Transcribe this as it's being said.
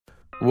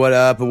What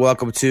up, and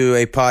welcome to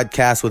a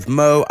podcast with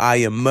Mo. I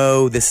am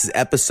Mo. This is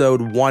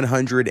episode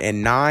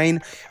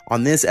 109.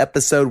 On this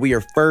episode, we are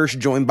first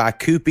joined by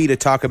Koopy to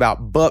talk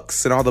about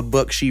books and all the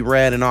books she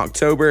read in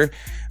October.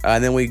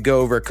 And then we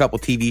go over a couple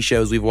TV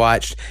shows we've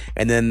watched.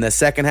 And then the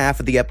second half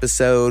of the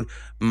episode,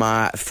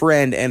 my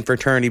friend and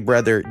fraternity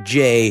brother,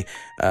 Jay,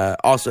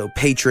 also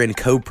patron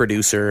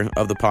co-producer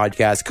of the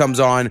podcast, comes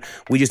on.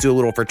 We just do a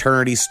little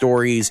fraternity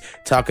stories,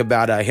 talk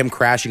about him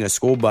crashing a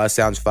school bus.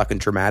 Sounds fucking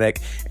traumatic.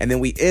 And then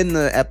we end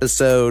the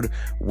episode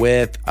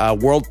with a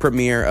world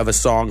premiere of a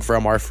song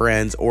from our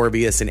friends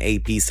Orvius and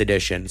AP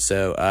Sedition.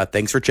 So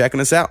thanks for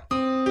checking us out.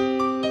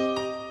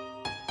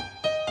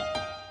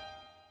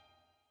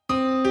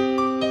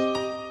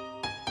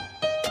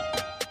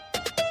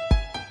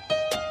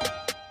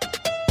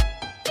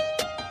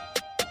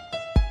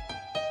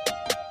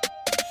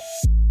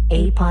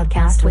 A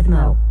podcast with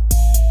Mo.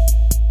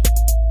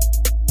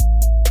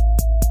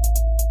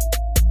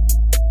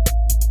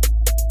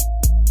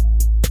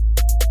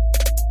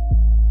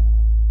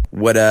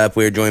 What up?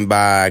 We're joined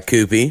by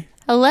Koopy.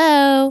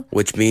 Hello.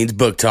 Which means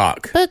book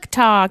talk. Book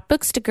talk.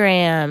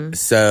 Bookstagram.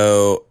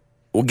 So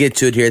we'll get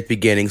to it here at the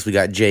beginning. So we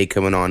got Jay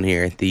coming on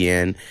here at the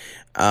end.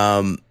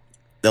 The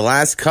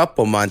last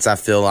couple months, I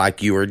feel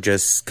like you were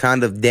just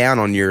kind of down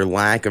on your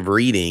lack of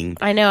reading.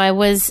 I know. I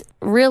was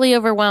really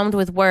overwhelmed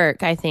with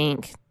work, I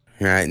think.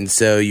 Right, and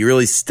so you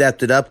really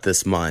stepped it up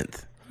this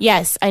month.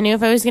 Yes, I knew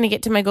if I was going to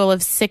get to my goal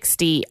of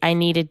 60, I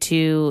needed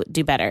to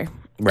do better.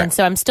 Right. And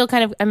so I'm still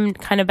kind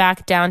of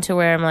back down to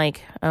where I'm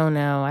like, oh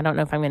no, I don't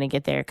know if I'm going to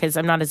get there because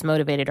I'm not as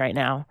motivated right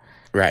now.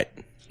 Right.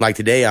 Like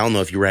today, I don't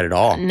know if you read at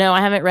all. No,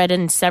 I haven't read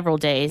in several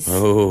days.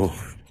 Oh.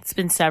 It's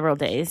been several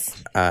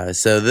days.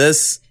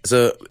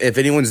 So if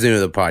anyone's new to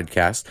the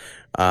podcast,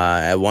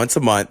 once a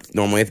month,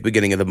 normally at the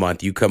beginning of the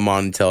month, you come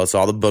on and tell us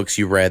all the books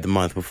you read the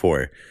month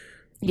before.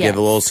 Yes. Give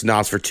a little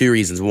synopsis for two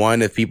reasons.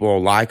 One, if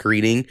people like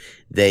reading,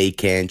 they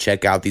can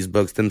check out these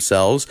books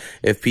themselves.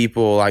 If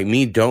people like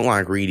me don't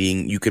like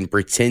reading, you can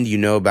pretend you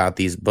know about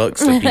these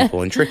books to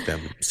people and trick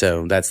them.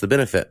 So that's the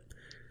benefit.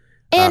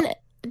 And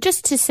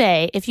just to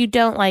say, if you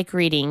don't like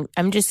reading,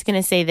 I'm just going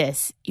to say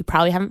this. You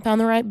probably haven't found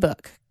the right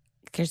book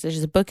because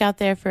there's a book out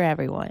there for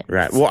everyone.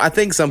 Right. Well, I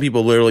think some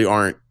people literally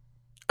aren't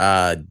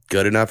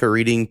good enough at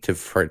reading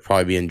for it to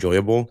probably be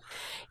enjoyable.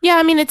 Yeah,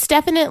 I mean, it's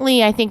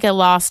definitely, I think, a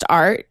lost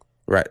art.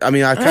 Right. I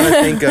mean, I kind of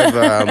think of,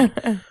 like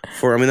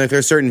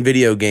there's certain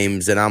video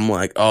games that I'm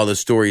like, oh, the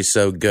story's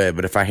so good.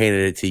 But if I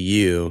handed it to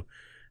you,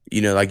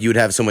 like you would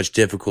have so much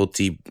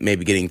difficulty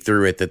maybe getting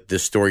through it that the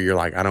story, you're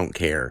like, I don't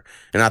care.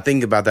 And I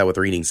think about that with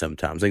reading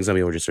sometimes. I think some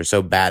people just are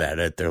so bad at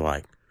it. They're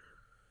like,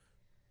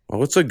 well,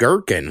 what's a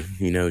gherkin?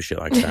 Shit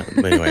like that.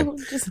 But anyway.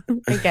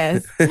 I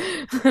guess. I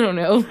don't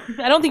know.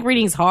 I don't think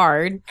reading's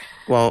hard.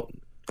 Well,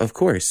 of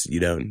course you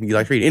don't. You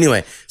like reading.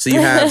 Anyway, so you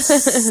have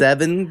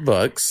 7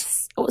 books.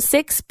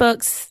 6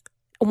 books.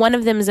 One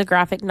of them is a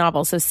graphic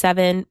novel, so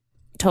 7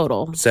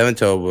 total. 7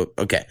 total.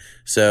 Okay,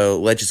 so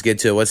let's just get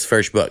to it. What's the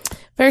first book?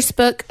 First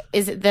book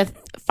is the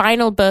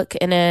final book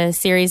in a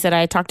series that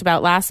I talked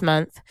about last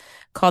month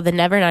called The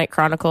Nevernight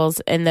Chronicles,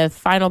 and the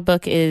final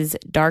book is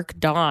Dark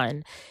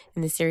Dawn,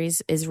 and the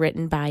series is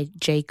written by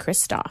Jay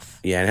Kristoff.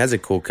 Yeah, and it has a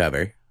cool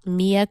cover.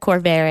 Mia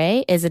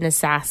Corvere is an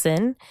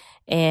assassin,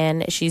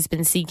 and she's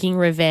been seeking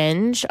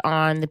revenge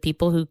on the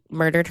people who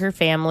murdered her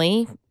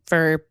family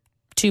for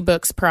 2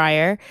 books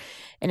prior.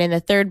 And in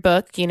the third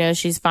book,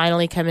 she's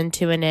finally coming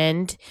to an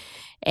end.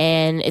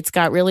 And it's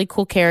got really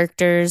cool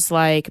characters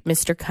like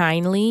Mr.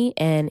 Kindly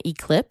and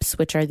Eclipse,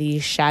 which are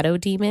these shadow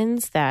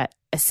demons that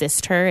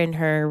assist her in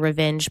her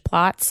revenge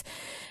plots.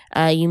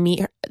 You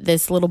meet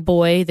this little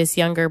boy, this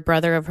younger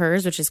brother of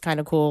hers, which is kind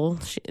of cool,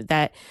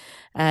 that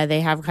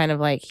they have kind of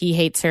like, he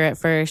hates her at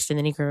first and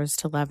then he grows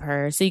to love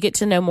her. So you get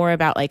to know more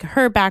about like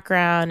her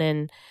background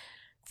and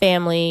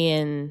family,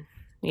 and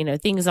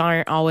things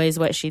aren't always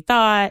what she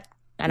thought.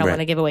 I don't want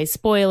to give away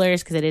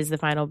spoilers because it is the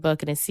final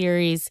book in a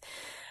series,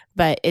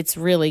 but it's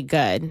really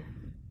good.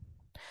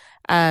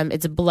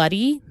 It's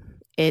bloody.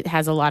 It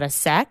has a lot of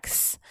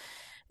sex.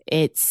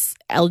 It's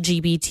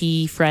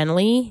LGBT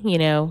friendly,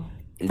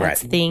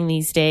 that's the thing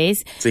these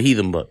days. It's a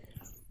heathen book.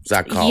 Is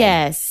that called?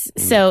 Yes.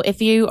 Mm-hmm. So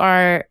if you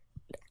are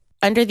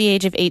under the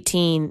age of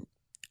 18,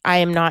 I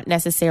am not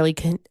necessarily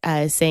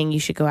saying you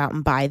should go out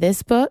and buy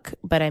this book,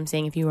 but I'm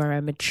saying if you are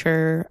a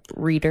mature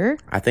reader.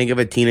 I think if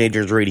a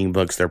teenager's reading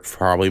books, they're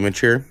probably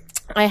mature.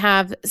 I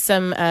have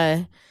some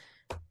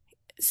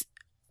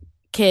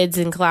kids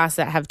in class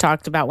that have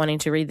talked about wanting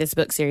to read this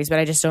book series, but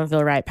I just don't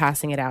feel right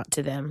passing it out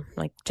to them.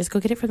 Like, just go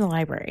get it from the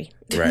library.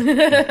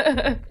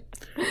 Right.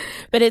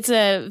 But it's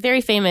a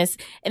very famous,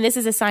 and this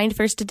is a signed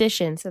first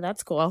edition, so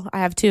that's cool. I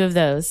have 2 of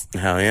those.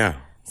 Hell yeah.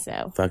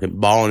 So fucking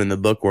balling in the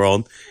book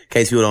world. In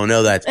case people don't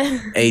know, that's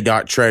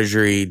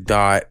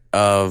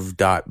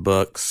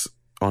a.treasury.of.books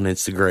on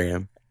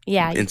Instagram.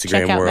 Yeah, you Instagram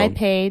check out world. my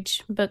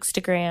page,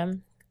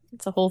 Bookstagram.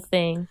 It's a whole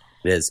thing.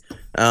 It is.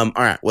 All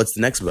right, what's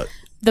the next book?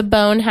 The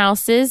Bone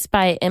Houses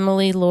by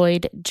Emily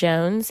Lloyd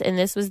Jones, and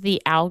this was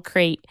the Owl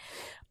Crate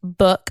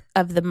book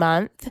of the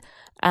month.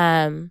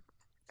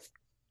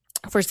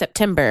 for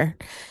September.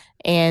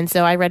 And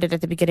so I read it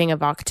at the beginning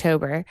of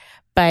October.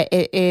 But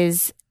it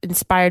is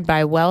inspired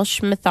by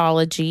Welsh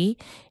mythology.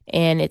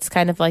 And it's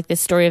kind of like the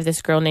story of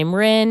this girl named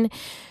Rin,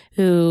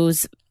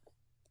 whose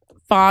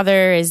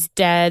father is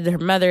dead. Her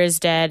mother is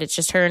dead. It's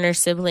just her and her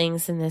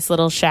siblings in this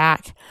little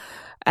shack.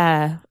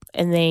 And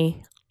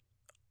they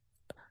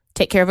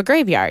take care of a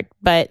graveyard.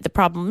 But the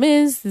problem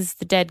is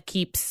the dead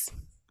keeps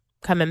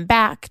coming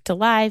back to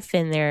life,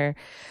 and they're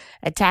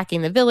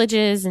attacking the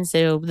villages. And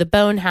so the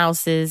bone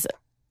houses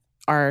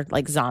are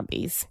like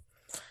zombies.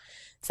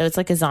 So it's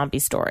like a zombie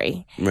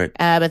story. Right.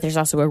 But there's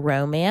also a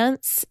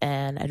romance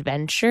and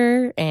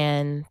adventure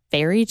and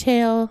fairy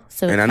tale.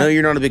 So And I know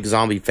you're not a big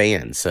zombie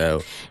fan,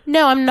 so.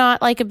 No, I'm not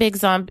like a big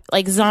zombie,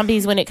 like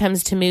zombies when it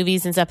comes to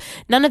movies and stuff.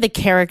 None of the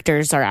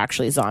characters are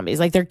actually zombies.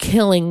 Like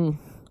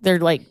they're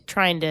like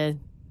trying to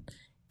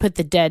put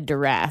the dead to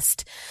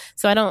rest.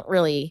 So I don't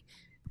really,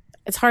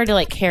 it's hard to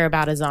like care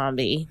about a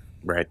zombie.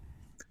 Right.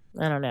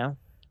 I don't know.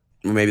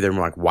 Maybe they're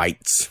more like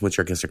whites, which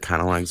I guess are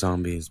kind of like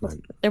zombies. But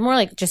They're more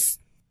like just,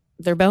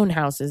 they're bone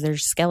houses. They're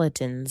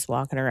skeletons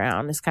walking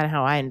around. It's kind of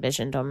how I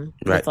envisioned them.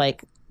 Right. With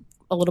like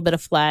a little bit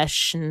of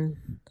flesh, and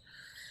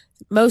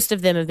most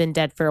of them have been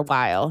dead for a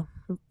while.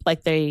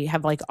 Like they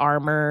have like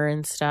armor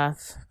and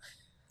stuff.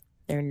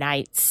 They're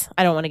knights.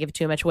 I don't want to give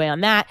too much away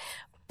on that,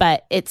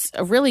 but it's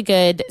a really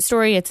good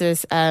story. It's a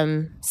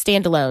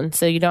standalone,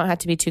 so you don't have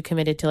to be too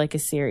committed to like a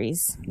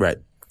series. Right.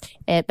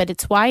 But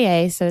it's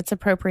YA, so it's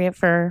appropriate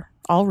for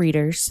all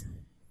readers.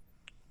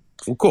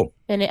 Well, cool.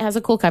 And it has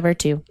a cool cover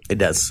too. It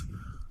does.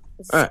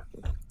 All right.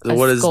 So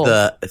what is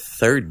the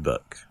third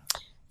book?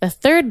 The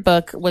third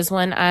book was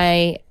one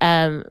I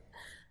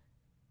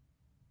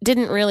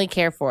didn't really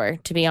care for,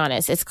 to be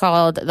honest. It's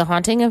called The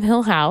Haunting of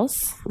Hill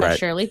House by Right.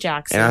 Shirley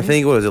Jackson. And I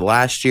think, what was it,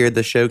 last year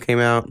the show came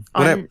out?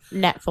 on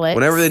Netflix.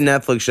 Whenever the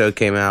Netflix show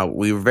came out,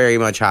 we very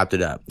much hyped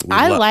it up.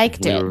 I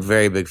liked it. We were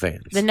very big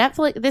fans.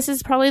 This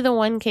is probably the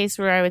one case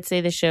where I would say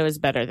the show is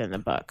better than the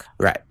book.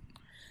 Right.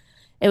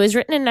 It was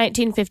written in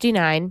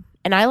 1959,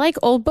 and I like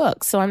old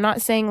books, so I'm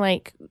not saying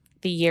like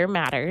the year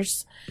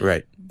matters,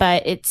 Right.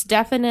 but it's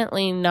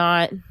definitely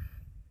not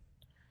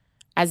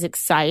as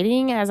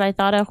exciting as I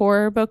thought a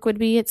horror book would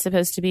be. It's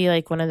supposed to be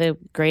like one of the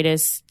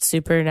greatest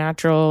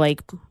supernatural,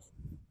 like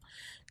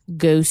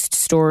ghost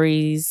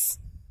stories,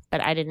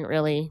 but I didn't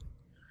really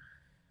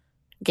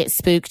get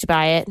spooked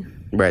by it.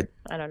 Right.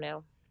 I don't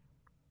know.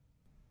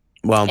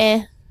 Well,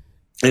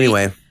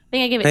 anyway. I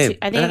think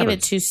I give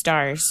it 2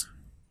 stars.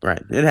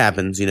 Right. It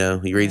happens, you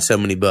read so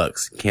many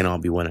books. Can't all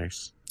be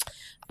winners.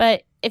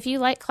 But if you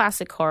like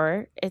classic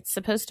horror, it's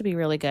supposed to be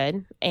really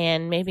good.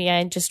 And maybe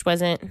I just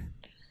wasn't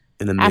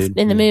In the mood.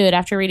 in the mood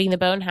after reading The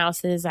Bone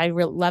Houses. I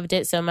loved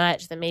it so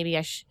much that maybe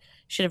I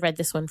should have read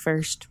this one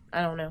first.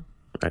 I don't know.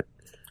 Right.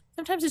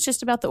 Sometimes it's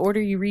just about the order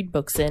you read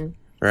books in.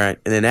 Right.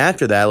 And then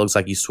after that, it looks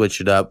like you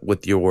switched it up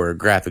with your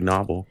graphic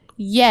novel.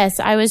 Yes,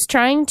 I was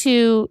trying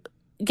to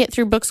get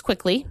through books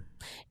quickly.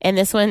 And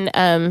this one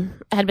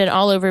had been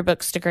all over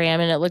Bookstagram,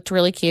 and it looked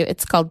really cute.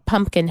 It's called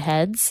Pumpkin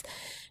Heads.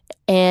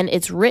 And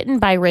it's written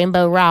by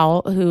Rainbow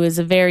Rowell, who is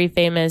a very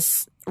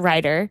famous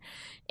writer.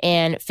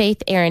 And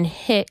Faith Erin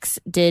Hicks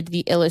did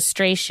the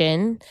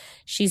illustration.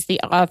 She's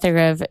the author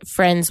of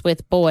Friends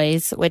with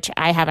Boys, which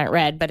I haven't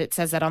read, but it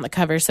says that on the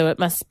cover, so it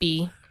must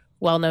be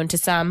well known to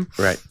some.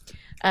 Right.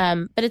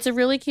 But it's a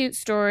really cute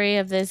story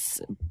of this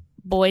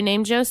boy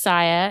named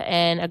Josiah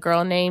and a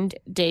girl named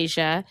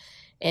Deja,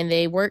 and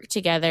they work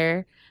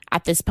together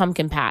at this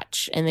pumpkin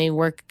patch, and they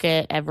work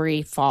it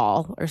every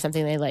fall or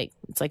something.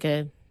 It's like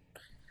a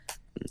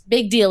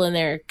big deal in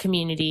their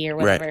community or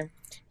whatever. Right.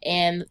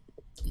 And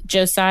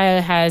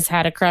Josiah has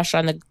had a crush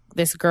on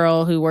this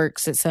girl who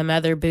works at some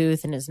other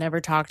booth and has never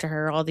talked to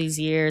her all these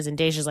years. And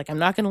Deja's like, I'm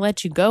not going to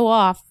let you go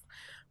off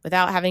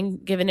without having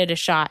given it a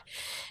shot.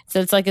 So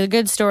it's like a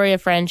good story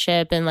of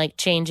friendship and like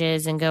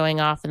changes and going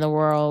off in the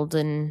world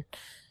and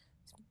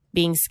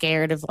being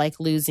scared of like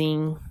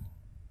losing,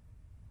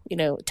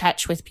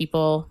 touch with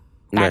people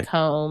back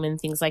home and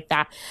things like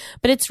that.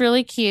 But it's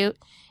really cute.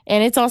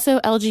 And it's also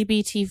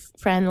LGBT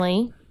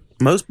friendly.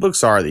 Most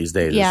books are these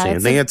days. Yeah, I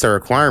think it's a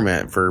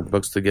requirement for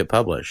books to get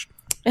published.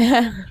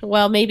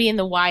 Well, maybe in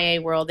the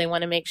YA world, they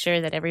want to make sure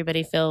that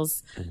everybody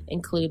feels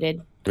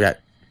included. Yeah.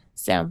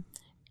 So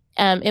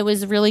it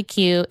was really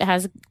cute. It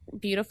has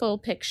beautiful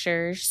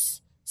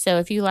pictures. So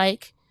if you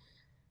like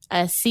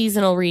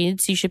seasonal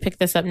reads, you should pick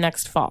this up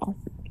next fall.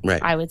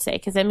 Right. I would say.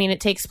 Because, it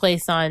takes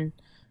place on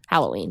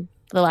Halloween,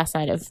 the last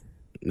night of...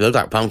 They look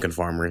like pumpkin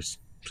farmers.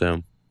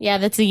 So yeah,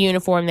 that's a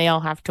uniform they all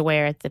have to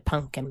wear at the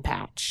pumpkin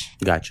patch.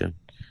 Gotcha.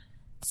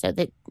 So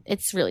that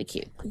it's really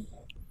cute.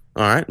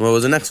 All right. What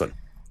was the next one?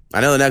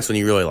 I know the next one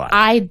you really like.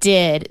 I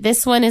did.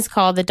 This one is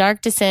called The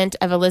Dark Descent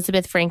of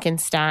Elizabeth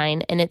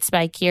Frankenstein, and it's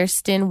by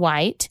Kirsten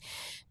White.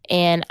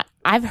 And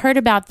I've heard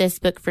about this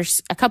book for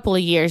a couple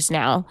of years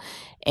now.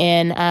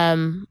 And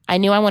I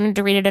knew I wanted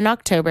to read it in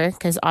October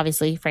because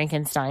obviously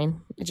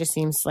Frankenstein, it just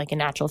seems like a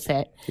natural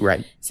fit.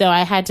 Right. So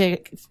I had to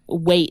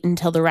wait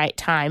until the right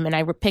time. And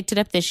I picked it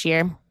up this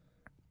year.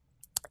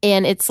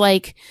 And it's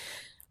like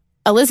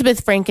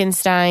Elizabeth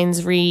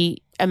Frankenstein's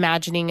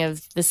reimagining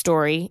of the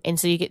story. And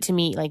so you get to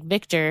meet like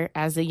Victor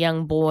as a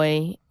young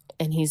boy,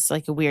 and he's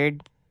like a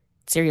weird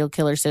serial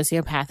killer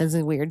sociopath as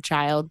a weird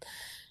child.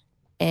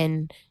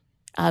 And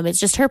it's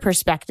just her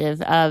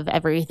perspective of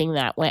everything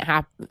that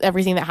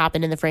everything that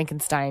happened in the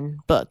Frankenstein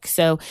book.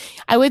 So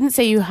I wouldn't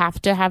say you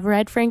have to have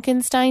read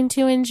Frankenstein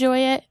to enjoy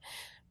it,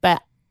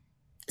 but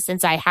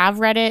since I have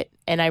read it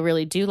and I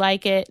really do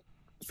like it,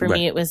 for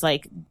me it was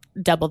like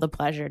double the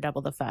pleasure,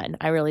 double the fun.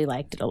 I really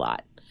liked it a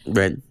lot.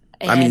 Right.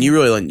 I mean, you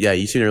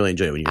seem to really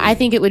enjoy it when you read I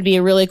think it would be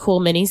a really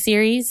cool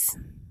miniseries,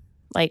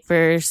 like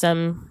for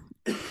some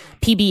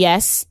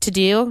PBS to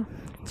do.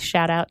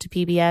 Shout out to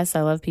PBS.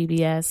 I love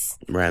PBS.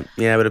 Right.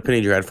 Yeah, but if Penny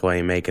Dreadful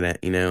ain't making it,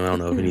 I don't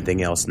know if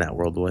anything else in that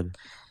world would.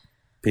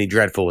 Penny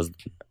Dreadful was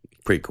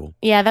pretty cool.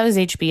 Yeah, that was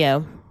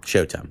HBO.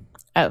 Showtime.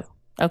 Oh,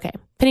 okay.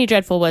 Penny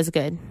Dreadful was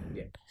good.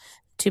 Yeah.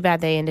 Too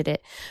bad they ended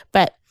it.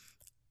 But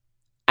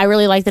I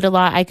really liked it a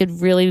lot. I could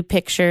really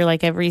picture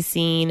like every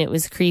scene. It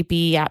was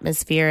creepy,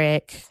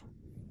 atmospheric,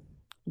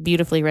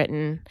 beautifully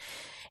written.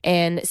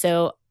 And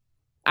so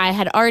I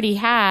had already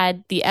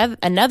had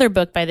another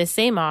book by the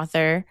same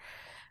author.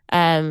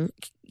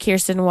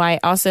 Kirsten White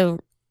also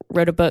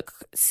wrote a book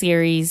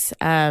series.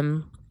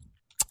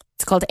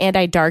 It's called And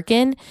I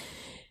Darken,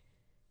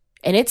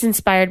 and it's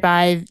inspired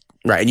by.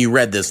 Right, and you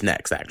read this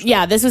next, actually.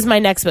 Yeah, this was my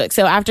next book.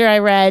 So after I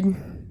read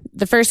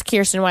the first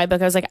Kirsten White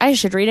book, I was like, I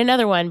should read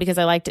another one because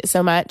I liked it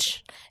so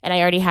much, and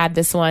I already had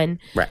this one.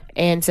 Right,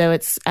 and so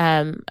it's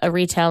a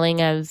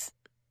retelling of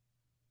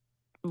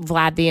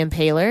Vlad the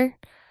Impaler,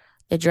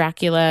 the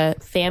Dracula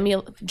family,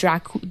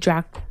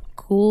 Dracul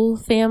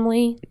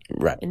family,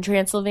 right, in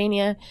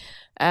Transylvania.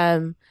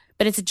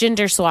 But it's a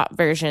gender swap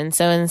version.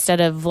 So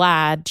instead of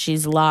Vlad,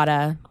 she's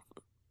Lada.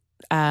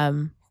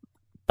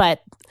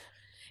 But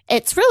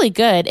it's really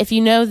good. If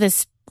you know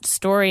this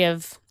story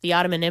of the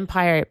Ottoman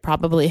Empire, it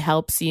probably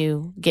helps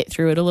you get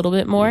through it a little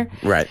bit more.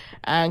 Right.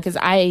 Because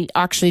I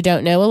actually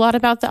don't know a lot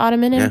about the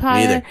Ottoman Empire.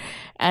 Me either.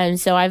 And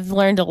so I've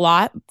learned a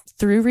lot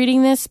through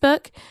reading this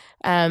book.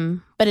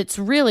 But it's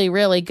really,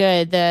 really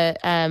good.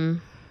 The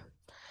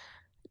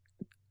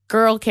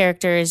girl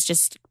character is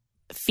just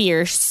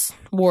fierce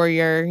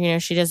warrior.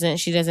 She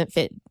doesn't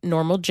fit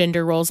normal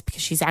gender roles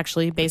because she's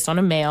actually based on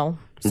a male.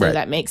 So right.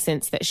 That makes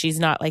sense that she's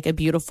not like a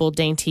beautiful,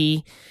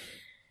 dainty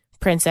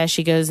princess.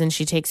 She goes and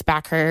she takes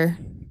back her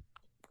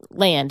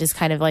land is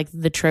kind of like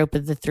the trope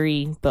of the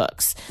 3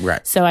 books.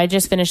 Right. So I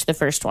just finished the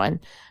first one,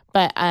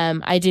 but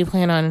I do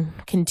plan on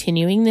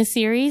continuing this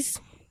series.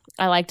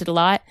 I liked it a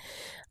lot.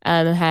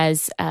 It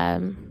has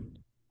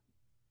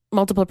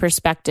multiple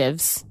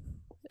perspectives.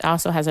 It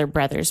also has her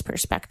brother's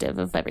perspective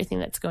of everything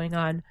that's going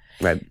on.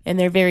 Right. And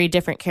they're very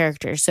different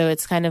characters. So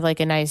it's kind of like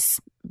a nice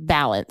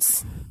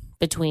balance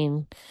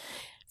between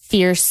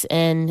fierce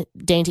and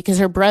dainty, because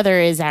her brother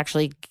is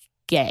actually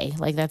gay.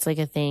 Like that's like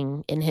a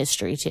thing in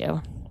history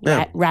too.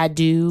 Yeah.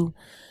 Radu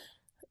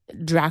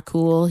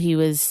Dracul, he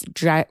was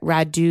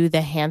Radu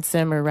the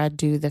Handsome or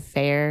Radu the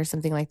Fair,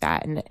 something like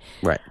that. And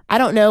right. I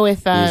don't know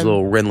if he was a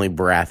little Renly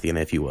Baratheon,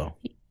 if you will.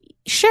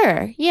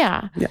 Sure,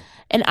 yeah.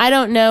 And I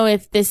don't know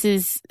if this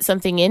is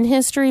something in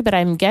history, but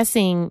I'm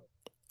guessing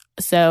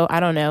so. I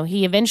don't know.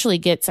 He eventually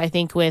gets, I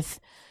think, with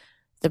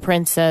the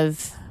Prince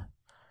of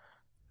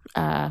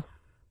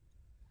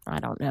I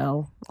don't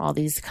know, all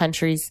these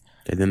countries.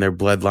 And then their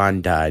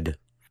bloodline died.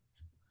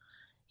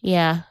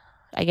 Yeah,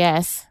 I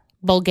guess.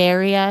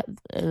 Bulgaria,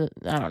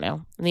 I don't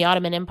know, the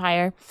Ottoman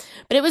Empire.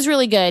 But it was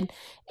really good,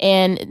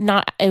 and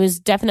it was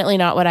definitely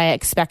not what I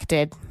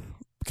expected,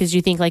 because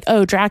you think like,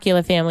 oh,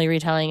 Dracula family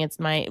retelling, it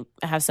might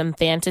have some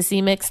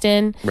fantasy mixed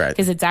in. Right.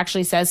 Because it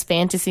actually says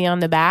fantasy on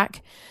the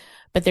back,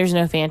 but there's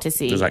no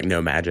fantasy. There's like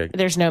no magic.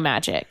 There's no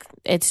magic.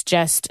 It's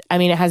just,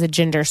 it has a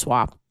gender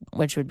swap,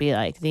 which would be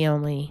like the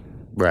only...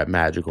 Right,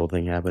 magical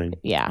thing happening.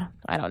 Yeah,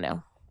 I don't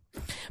know.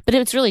 But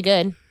it's really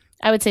good.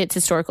 I would say it's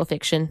historical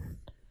fiction.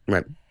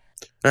 Right.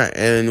 All right,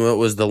 and what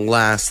was the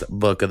last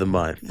book of the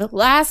month? The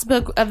last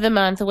book of the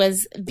month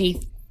was the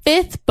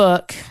 5th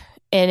book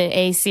in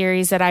a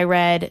series that I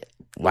read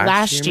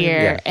last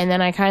year. Yeah. And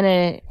then I kind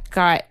of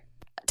got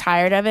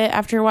tired of it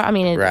after a while.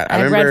 Right.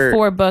 I read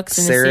 4 books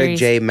in the series.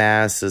 Sarah J.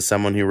 Maas is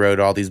someone who wrote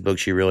all these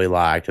books you really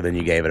liked, and then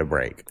you gave it a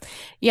break.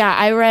 Yeah,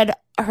 I read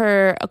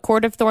her A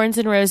Court of Thorns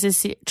and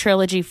Roses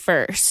trilogy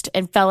first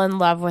and fell in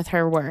love with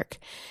her work.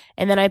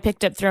 And then I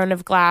picked up Throne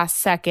of Glass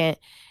second,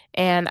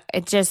 and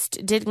it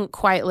just didn't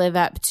quite live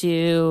up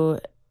to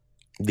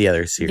the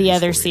other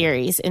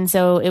series. And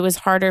so it was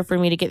harder for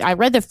me to get. I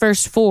read the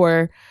first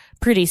 4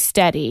 pretty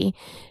steady.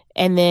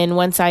 And then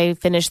once I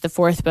finished the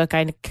 4th book,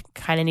 I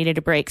kind of needed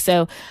a break.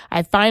 So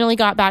I finally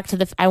got back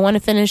to I want to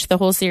finish the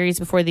whole series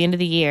before the end of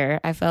the year.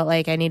 I felt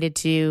like I needed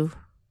to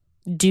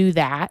do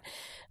that.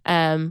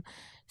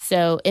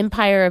 So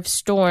Empire of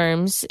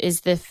Storms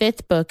is the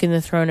 5th book in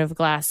the Throne of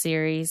Glass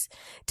series.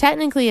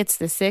 Technically, it's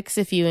the 6th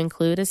if you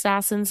include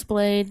Assassin's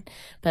Blade,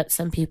 but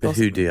some people...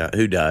 Who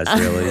does,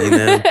 really,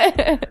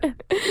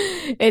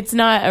 It's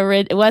not...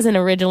 It wasn't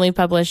originally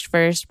published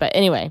first, but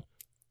anyway,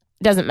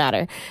 doesn't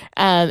matter.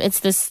 It's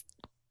this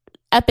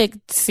epic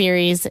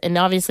series, and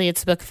obviously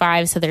it's book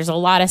 5, so there's a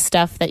lot of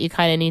stuff that you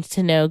kind of need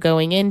to know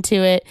going into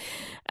it.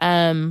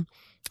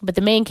 But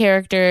the main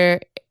character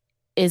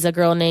is a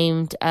girl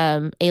named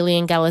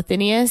Alien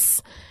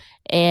Galathinius,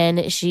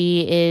 and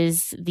she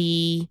is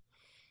the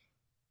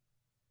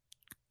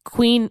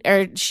queen,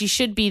 or she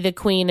should be the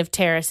queen of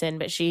Terrasen,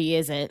 but she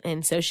isn't.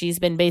 And so she's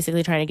been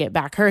basically trying to get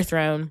back her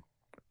throne.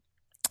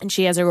 And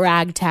she has a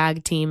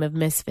ragtag team of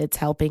misfits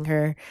helping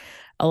her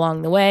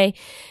along the way.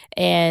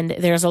 And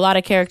there's a lot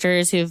of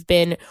characters who've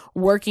been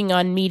working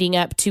on meeting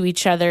up to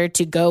each other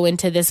to go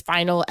into this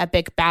final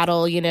epic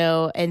battle, you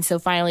know. And so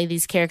finally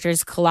these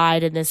characters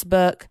collide in this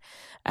book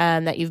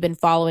that you've been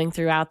following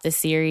throughout the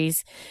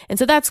series. And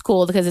so that's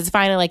cool because it's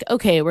finally like,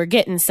 okay, we're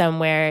getting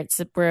somewhere.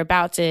 We're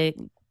about to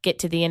get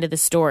to the end of the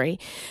story.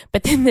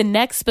 But then the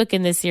next book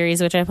in this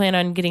series, which I plan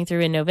on getting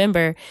through in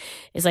November,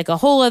 is like a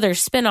whole other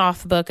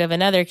spin-off book of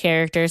another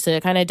character. So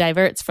it kind of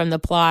diverts from the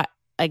plot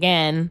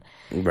again.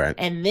 Right.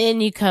 And then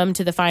you come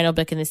to the final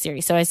book in the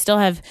series. So I still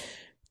have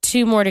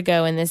 2 more to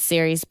go in this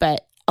series,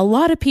 but a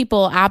lot of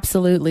people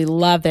absolutely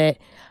love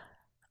it.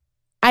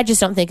 I just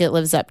don't think it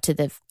lives up to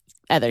the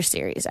other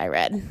series I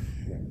read.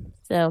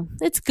 So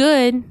it's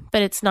good,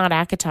 but it's not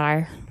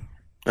ACOTAR.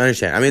 I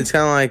understand. I mean, it's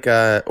kind of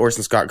like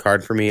Orson Scott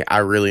Card for me. I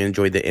really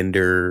enjoyed the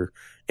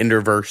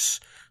Enderverse.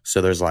 So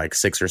there's like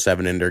 6 or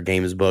 7 Ender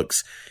Games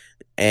books.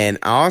 And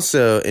I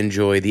also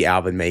enjoy the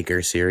Alvin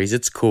Maker series.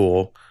 It's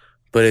cool,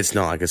 but it's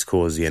not like as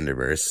cool as the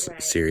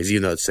Enderverse series,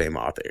 even though it's the same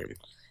author.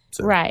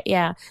 So. Right,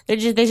 yeah. They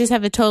just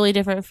have a totally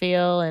different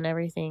feel and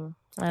everything.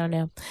 I don't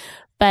know.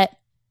 But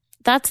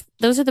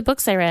those are the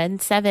books I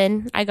read.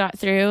 7 I got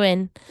through,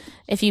 and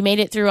if you made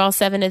it through all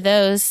 7 of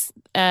those,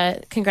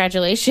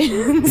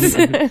 congratulations.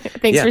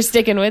 Thanks for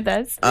sticking with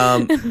us.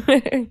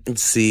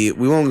 Let's see.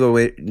 We won't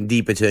go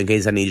deep into it in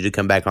case I need you to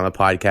come back on the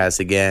podcast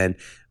again,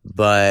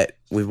 but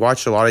we've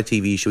watched a lot of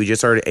TV shows. We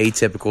just started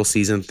Atypical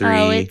season 3.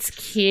 Oh, it's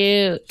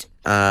cute.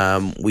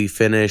 We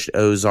finished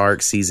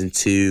Ozark season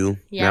 2.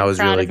 Yeah, that was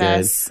proud really of good.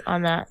 Us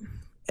on that.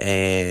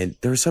 And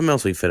there was something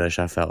else we finished,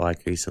 I felt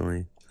like,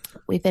 recently.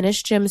 We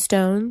finished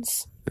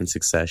Gemstones. In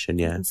Succession,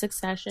 yeah. In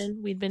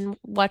Succession. We'd been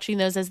watching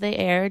those as they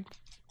aired.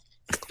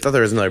 I thought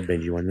there was another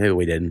binge one. Maybe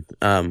we didn't.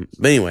 But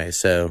anyway,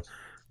 so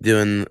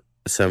doing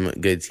some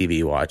good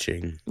TV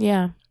watching.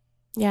 Yeah.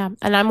 Yeah.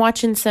 And I'm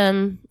watching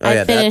some.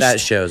 That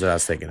shows what I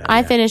was thinking of.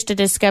 I finished A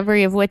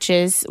Discovery of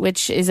Witches,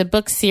 which is a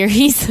book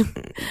series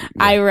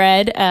I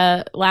read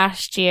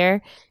last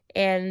year.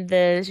 And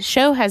the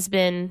show has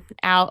been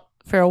out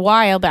for a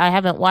while, but I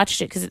haven't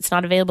watched it because it's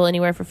not available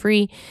anywhere for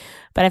free.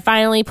 But I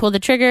finally pulled the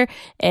trigger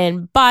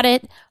and bought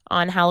it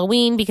on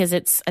Halloween because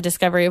it's A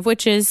Discovery of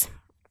Witches,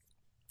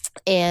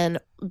 and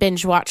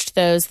binge watched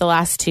those the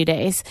last 2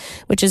 days,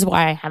 which is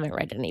why I haven't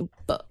read any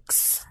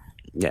books.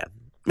 Yeah,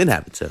 it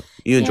happened. So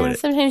you enjoyed it.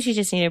 Sometimes you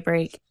just need a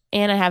break,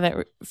 and I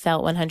haven't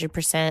felt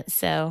 100%,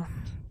 so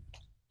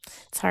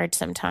it's hard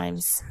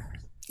sometimes.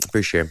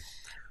 For sure.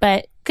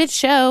 But good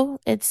show.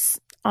 It's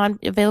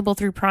available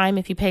through Prime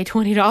if you pay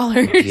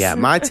 $20. Yeah,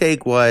 my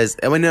take was,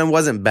 I mean, it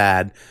wasn't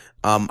bad.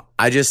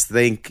 I just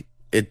think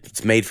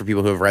it's made for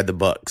people who have read the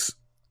books.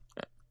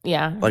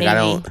 Yeah, like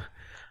maybe.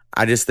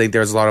 I just think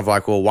there's a lot of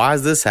like, well, why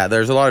is this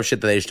there's a lot of shit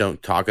that they just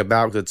don't talk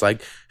about because it's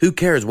like, who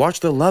cares?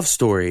 Watch the love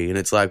story. And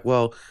it's like,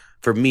 well,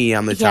 for me,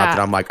 I'm the type that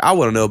I'm like, I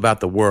want to know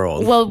about the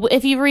world. Well,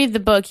 if you read the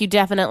book, you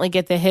definitely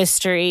get the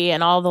history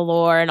and all the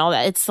lore and all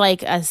that. It's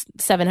like a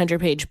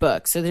 700-page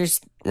book. So there's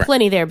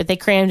plenty there, but they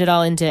crammed it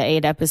all into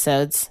 8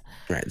 episodes.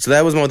 Right. So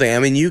that was one thing. I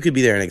mean, you could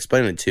be there and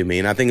explain it to me.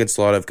 And I think it's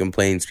a lot of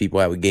complaints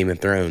people have with Game of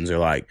Thrones are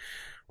like,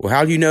 well,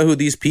 how do you know who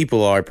these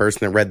people are? A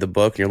person that read the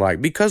book, and you're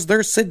like, because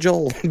they're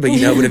sigil. But but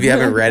if you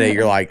haven't read it,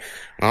 you're like,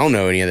 I don't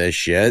know any of this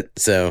shit.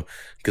 So,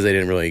 because they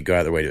didn't really go out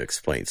of their way to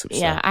explain some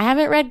stuff. Yeah, I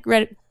haven't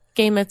read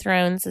Game of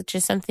Thrones. It's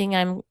just something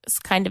I'm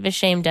kind of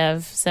ashamed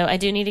of. So I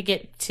do need to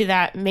get to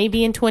that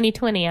maybe in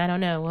 2020. I don't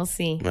know. We'll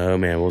see. Oh,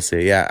 man, we'll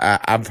see. Yeah,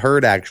 I've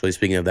heard, actually,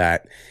 speaking of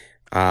that,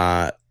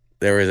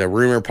 there was a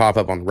rumor pop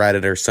up on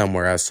Reddit or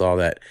somewhere. I saw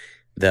that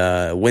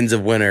the Winds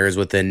of Winter is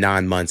within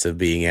 9 months of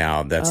being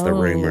out. That's the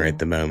rumor at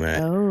the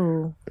moment.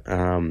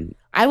 Oh.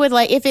 I would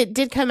if it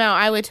did come out,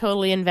 I would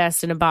totally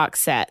invest in a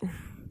box set.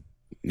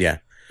 Yeah.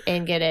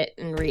 And get it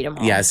and read them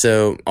all. Yeah,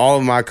 so all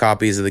of my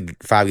copies of the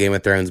 5 Game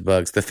of Thrones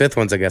books, the 5th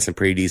one's, I guess, in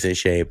pretty decent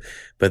shape,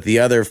 but the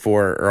other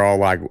 4 are all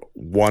like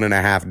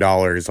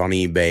 $1.50 on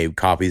eBay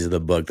copies of the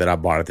book that I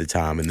bought at the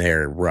time, and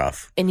they're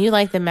rough. And you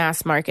like the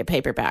mass market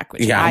paperback,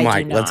 which I'm I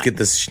like, do not. let's get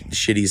the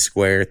shitty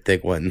square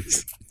thick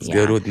ones. It's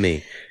good with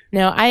me.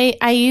 No, I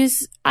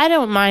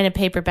don't mind a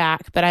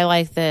paperback, but I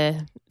like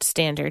the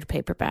standard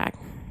paperback.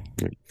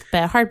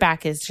 But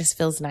hardback just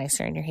feels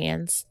nicer in your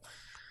hands.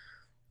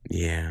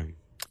 Yeah.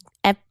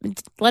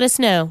 Let us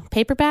know,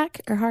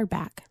 paperback or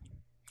hardback?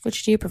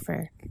 Which do you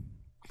prefer?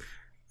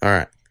 All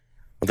right.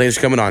 Well, thanks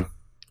for coming on.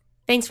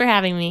 Thanks for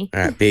having me.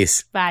 All right.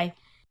 Peace. Bye.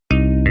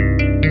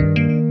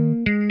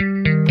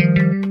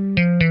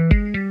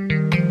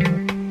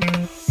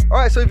 All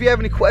right, so if you have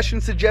any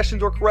questions,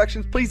 suggestions, or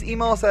corrections, please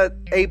email us at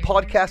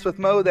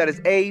apodcastwithmo. That is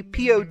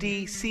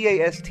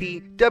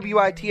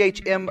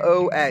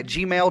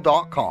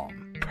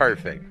apodcastwithmo@gmail.com.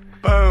 Perfect.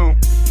 Boom.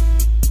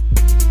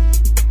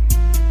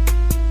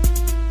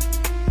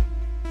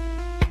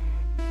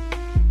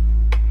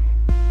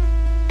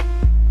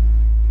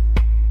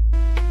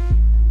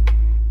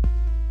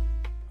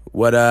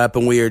 What up?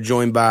 And we are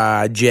joined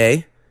by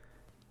Jay.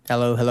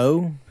 Hello,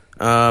 hello.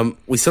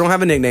 We still don't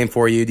have a nickname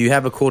for you. Do you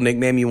have a cool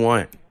nickname you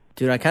want?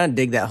 Dude, I kind of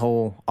dig that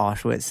whole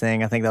Auschwitz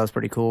thing. I think that was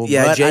pretty cool.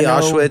 Yeah, but Jay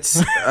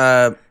Auschwitz.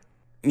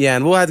 Yeah,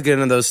 and we'll have to get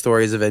into those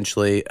stories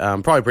eventually,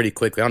 probably pretty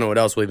quickly. I don't know what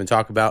else we'll even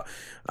talk about.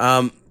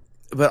 But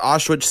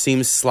Auschwitz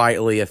seems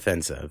slightly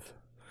offensive.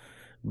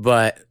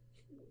 But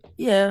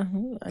Yeah,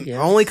 I guess.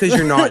 only because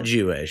you're not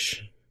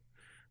Jewish.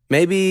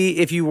 Maybe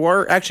if you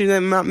were, actually, that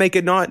might make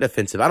it not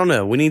offensive. I don't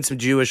know. We need some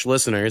Jewish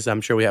listeners.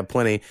 I'm sure we have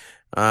plenty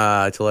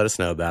to let us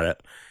know about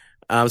it.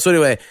 So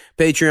anyway,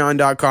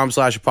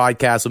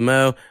 patreon.com/podcast with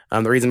Mo.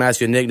 The reason I'm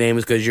asking you a nickname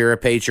is because you're a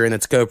patron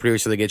that's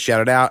co-producer that gets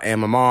shouted out, and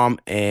my mom,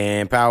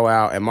 and Pow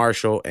Wow, and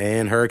Marshall,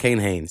 and Hurricane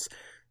Haynes.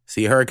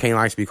 See, Hurricane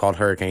likes to be called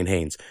Hurricane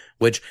Haynes,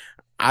 which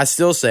I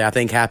still say I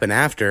think happened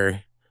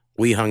after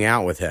we hung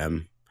out with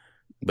him.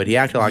 But he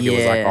acted like it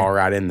was like all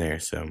right in there,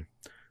 so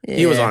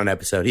he was on an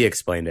episode. He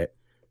explained it.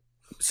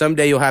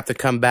 Someday you'll have to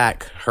come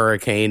back,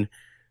 Hurricane,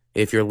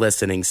 if you're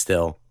listening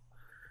still.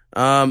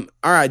 All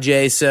right,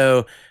 Jay.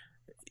 So,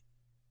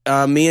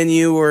 me and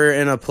you were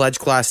in a pledge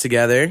class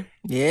together.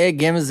 Yeah,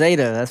 Gamma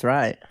Zeta. That's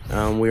right.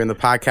 We were in the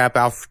Pi Kappa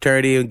Alpha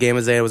fraternity, and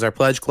Gamma Zeta was our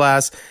pledge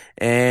class.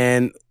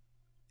 And,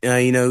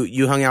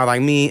 you hung out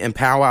like me and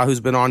Pow Wow, who's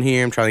been on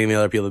here. I'm trying to get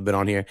other people who've been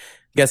on here.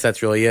 Guess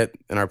that's really it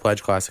in our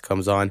pledge class that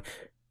comes on.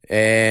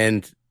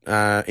 And,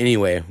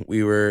 anyway,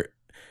 we were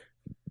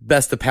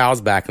best of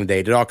pals back in the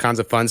day. Did all kinds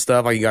of fun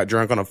stuff. Like you got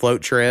drunk on a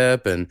float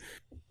trip and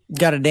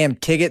Got a damn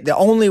ticket. The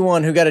only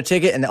one who got a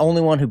ticket and the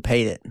only one who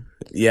paid it.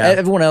 yeah.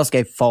 Everyone else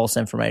gave false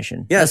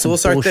information. Yeah, That's so we'll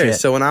some start there.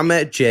 bullshit. So when I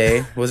met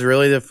Jay was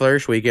really the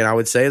first weekend, I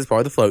would say it's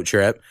probably the float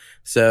trip.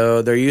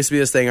 So there used to be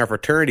this thing our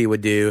fraternity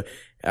would do.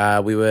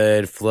 We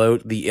would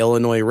float the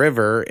Illinois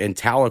River in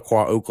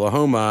Tahlequah,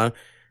 Oklahoma,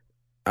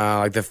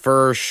 like the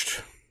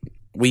first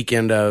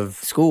weekend of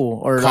School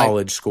or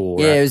college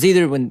school. Yeah, right? it was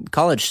either when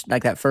college,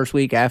 like that first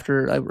week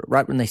after, like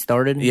right when they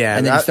started. Yeah,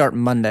 and then you start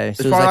Monday,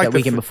 so it was probably like like that the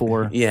weekend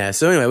before. Yeah,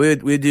 so anyway,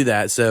 we'd do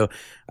that. So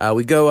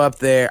we go up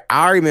there.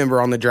 I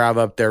remember on the drive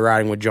up there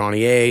riding with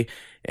Johnny A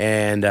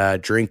and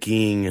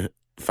drinking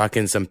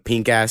fucking some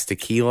pink ass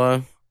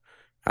tequila.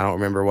 I don't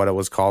remember what it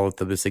was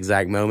called at this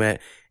exact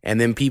moment.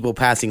 And then people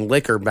passing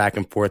liquor back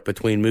and forth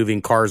between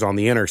moving cars on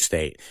the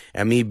interstate.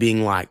 And me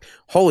being like,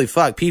 holy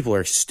fuck, people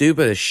are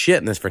stupid as shit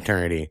in this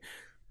fraternity.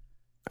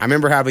 I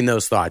remember having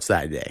those thoughts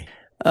that day.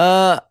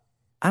 I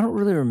don't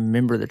really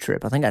remember the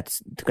trip. I think I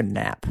took a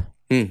nap.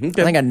 Okay. I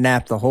think I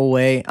napped the whole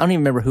way. I don't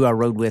even remember who I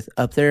rode with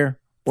up there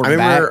or I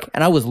remember- back.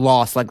 And I was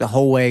lost like the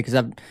whole way because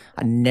I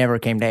never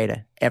came to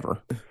Ada, ever.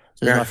 So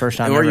this is my first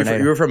time And where ever in you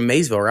Ada. were from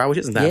Maysville, right? Which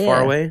isn't that far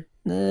Yeah. away.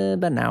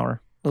 About an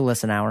hour. A little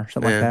less than an hour,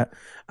 something Yeah. like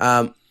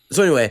that.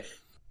 So anyway,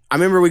 I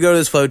remember we go to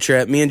this float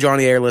trip. Me and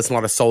Johnny A listen a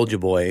lot of Soulja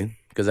Boy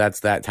because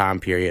that's that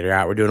time period,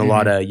 right? We're doing a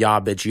lot of Yaw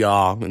Bitch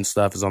Yaw and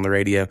stuff is on the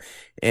radio.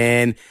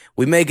 And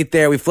we make it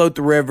there. We float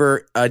the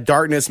river.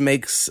 Darkness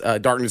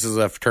is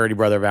a fraternity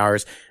brother of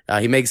ours.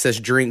 He makes this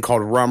drink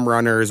called Rum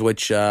Runners,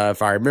 which,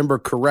 if I remember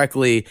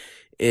correctly,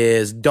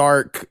 is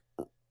dark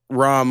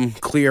rum,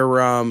 clear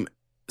rum,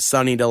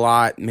 Sunny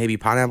Delight, maybe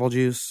pineapple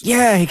juice.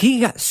 Yeah,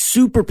 he got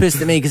super pissed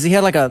at me because he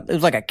had it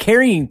was like a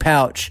carrying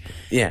pouch.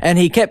 Yeah. And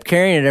he kept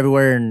carrying it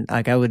everywhere. And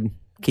like I would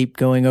keep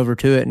going over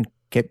to it and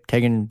kept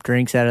taking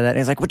drinks out of that. And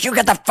he's like, would you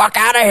get the fuck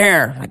out of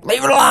here? Like,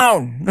 leave it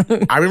alone.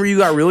 I remember you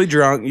got really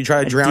drunk. You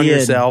tried to drown did.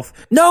 yourself.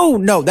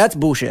 No, that's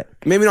bullshit.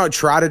 Maybe not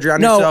try to drown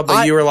No, yourself,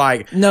 but you were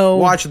like, No.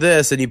 watch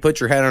this. And you put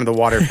your head under the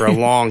water for a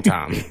long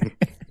time.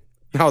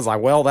 I was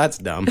like, well, that's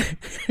dumb.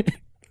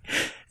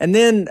 And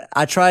then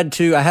I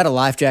had a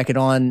life jacket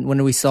on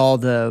when we saw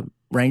the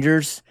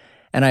Rangers,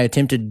 and I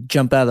attempted to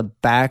jump out of the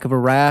back of a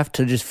raft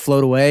to just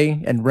float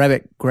away, and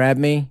Rebbit grabbed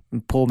me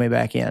and pulled me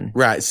back in.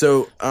 Right.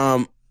 So,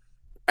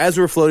 as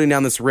we're floating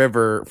down this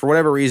river, for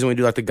whatever reason, we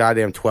do like the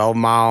goddamn 12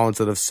 mile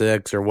instead of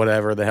 6 or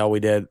whatever the hell we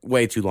did.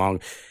 Way too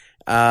long.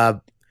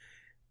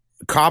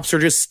 Cops are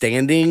just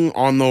standing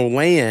on the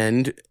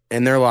land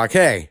and they're like,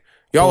 hey,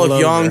 y'all Pull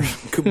look young,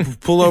 over.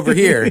 pull over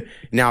here.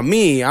 Now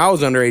I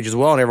was underage as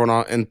well, and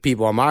everyone and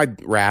people on my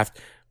raft,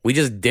 we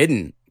just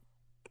didn't.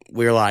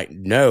 We were like,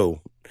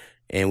 no.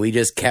 And we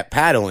just kept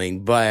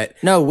paddling, but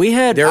No, I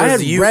had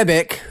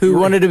Rebbit who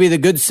wanted to be the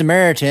good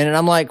Samaritan, and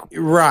I'm like,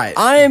 right.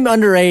 I am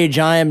underage.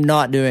 I am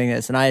not doing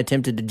this. And I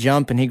attempted to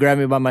jump, and he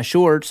grabbed me by my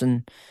shorts.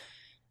 And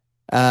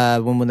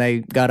when they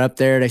got up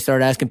there, they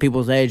started asking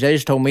people's age. They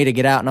just told me to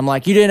get out, and I'm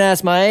like, you didn't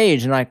ask my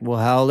age. And like, well,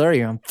 how old are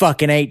you? I'm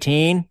fucking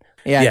 18.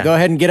 Yeah, go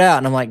ahead and get out.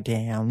 And I'm like,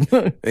 damn.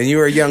 And you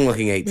were a young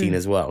looking 18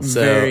 as well.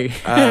 So Very.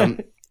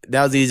 that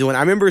was the easy one. I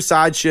remember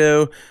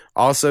Sideshow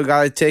also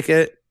got a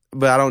ticket,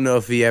 but I don't know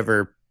if he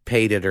ever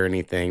paid it or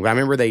anything. But I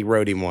remember they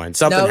wrote him one.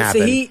 Something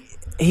happened. See,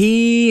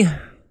 he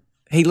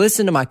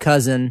listened to my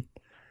cousin,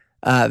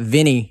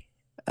 Vinny,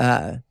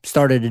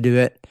 started to do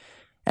it,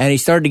 and he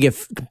started to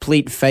give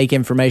complete fake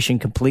information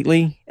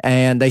completely,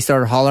 and they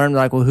started hollering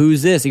like, well,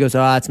 who's this? He goes, oh,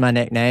 that's my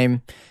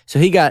nickname. So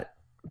he got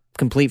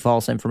complete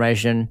false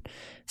information.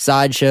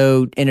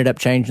 Sideshow ended up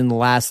changing the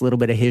last little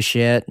bit of his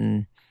shit,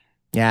 and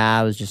yeah,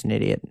 I was just an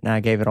idiot, and I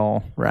gave it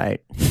all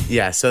right.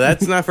 Yeah, so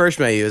that's when I first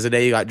met you. It was the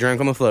day you got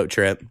drunk on the float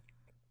trip.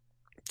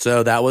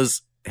 So that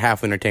was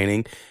half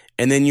entertaining.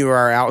 And then you were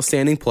our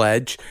outstanding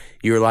pledge.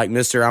 You were like,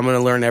 Mister, I'm going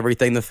to learn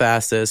everything the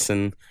fastest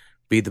and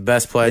be the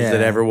best pledge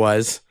that ever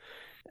was.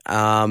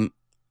 I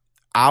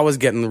was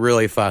getting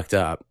really fucked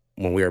up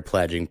when we were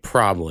pledging,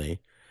 probably.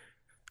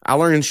 I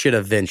learned shit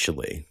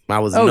eventually. I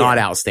was not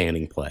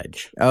outstanding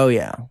pledge. Oh,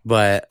 yeah.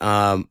 But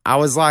I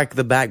was like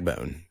the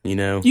backbone, you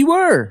know? You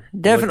were.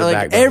 Definitely.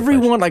 Like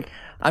everyone, pledge. like,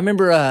 I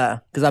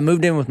remember, because I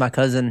moved in with my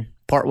cousin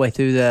partway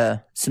through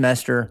the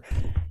semester,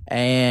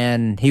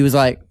 and he was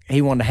like,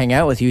 he wanted to hang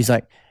out with you. He's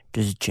like,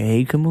 does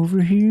Jay come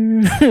over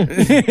here?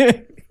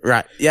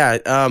 Right. Yeah.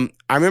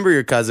 I remember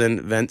your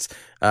cousin, Vince,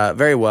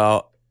 very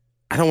well.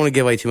 I don't want to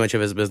give away too much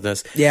of his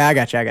business. Yeah, I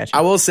got you.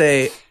 I will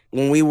say,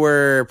 when we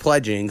were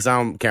pledging, because I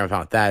don't care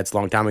about that, it's a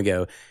long time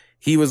ago,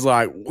 he was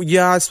like,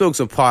 yeah, I smoked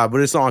some pot,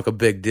 but it's not like a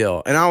big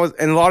deal. And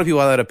a lot of people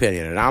have that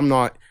opinion, and I'm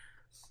not.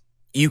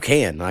 You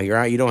can, like,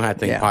 right? You don't have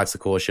to think pot's the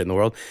coolest shit in the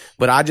world.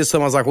 But I just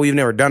told him, I was like, well, you've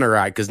never done it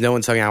right, because no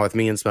one's hung out with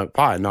me and smoked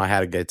pot, and I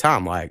had a good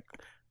time. Like,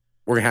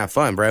 we're going to have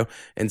fun, bro.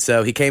 And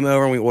so he came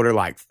over and we ordered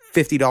like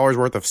 $50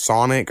 worth of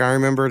Sonic, I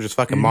remember, just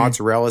fucking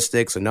mozzarella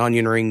sticks and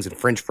onion rings and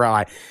French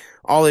fry,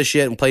 all this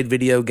shit, and played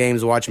video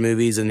games, watched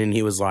movies. And then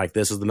he was like,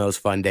 this is the most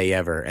fun day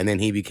ever. And then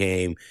he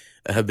became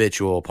a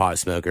habitual pot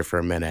smoker for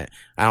a minute.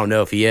 I don't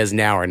know if he is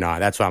now or not.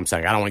 That's what I'm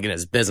saying. I don't want to get in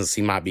his business.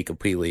 He might be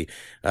completely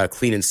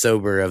clean and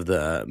sober of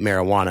the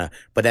marijuana.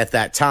 But at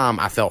that time,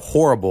 I felt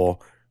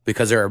horrible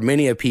because there are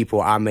many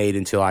people I made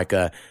into like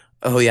a,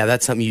 oh, yeah,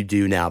 that's something you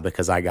do now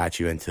because I got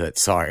you into it.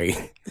 Sorry.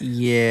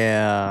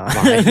 Yeah.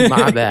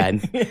 My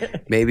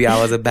bad. Maybe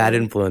I was a bad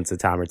influence a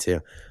time or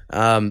two.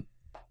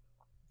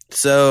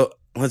 So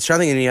let's try to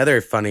think of any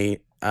other funny.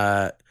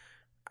 I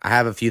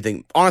have a few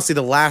things. Honestly,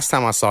 the last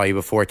time I saw you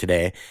before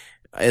today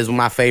is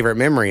my favorite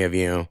memory of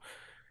you.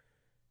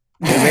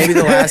 Maybe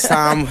the last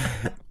time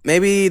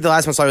I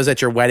saw you was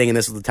at your wedding, and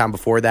this was the time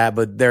before that,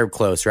 but they're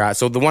close, right?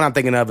 So the one I'm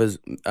thinking of is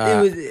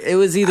it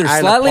was either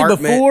slightly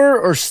before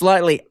or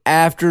slightly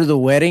after the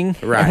wedding.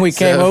 Right. And we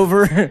came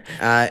over,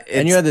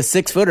 and you had the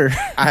 6-footer.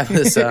 I have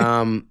this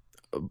I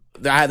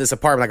had this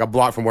apartment like a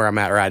block from where I'm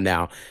at right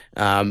now.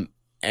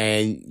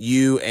 And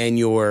you and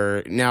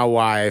your now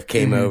wife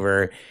came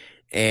over,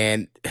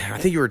 and I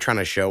think you were trying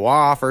to show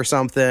off or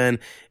something.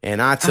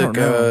 And I took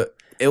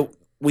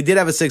we did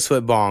have a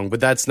 6-foot bong, but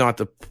that's not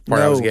the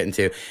part I was getting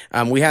to.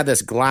 We had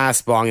this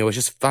glass bong. It was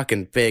just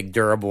fucking big,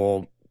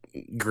 durable,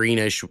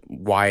 greenish,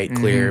 white,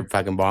 clear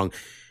fucking bong.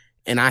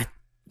 And I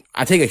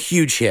take a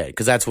huge hit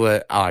because that's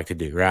what I like to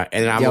do, right?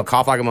 And I'm going to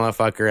cough like a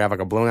motherfucker, have like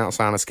a blown out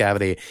sinus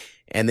cavity.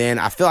 And then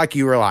I feel like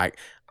you were like,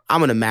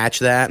 I'm going to match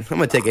that. I'm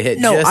going to take a hit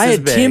just as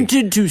big. I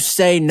attempted to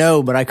say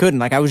no, but I couldn't.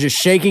 Like, I was just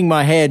shaking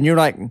my head, and you're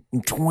like,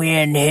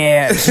 twin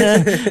hits.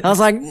 I was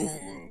like,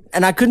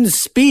 and I couldn't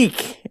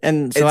speak.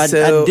 And so I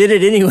did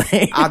it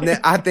anyway.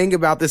 I think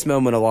about this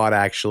moment a lot,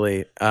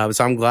 actually. So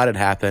I'm glad it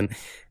happened.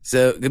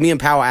 So me and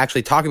Powell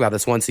actually talk about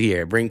this once a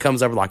year. Brink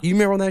comes over like, you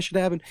remember when that shit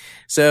happened?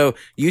 So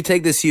you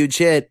take this huge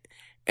hit,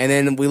 and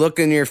then we look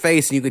in your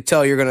face, and you could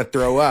tell you're going to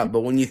throw up.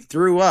 But when you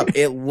threw up,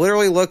 it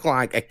literally looked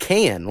like a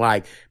can,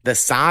 like the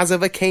size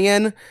of a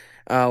can,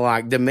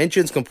 like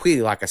dimensions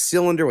completely, like a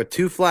cylinder with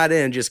 2 flat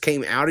ends just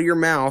came out of your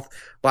mouth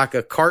like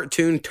a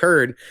cartoon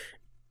turd.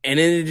 And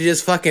then it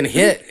just fucking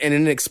hit, and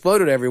then it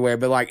exploded everywhere.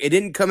 But, like, it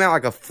didn't come out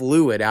like a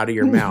fluid out of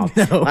your mouth.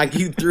 No. Like,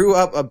 you threw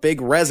up a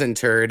big resin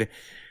turd,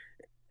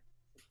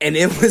 and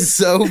it was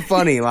so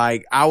funny.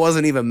 Like, I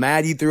wasn't even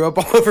mad you threw up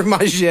all over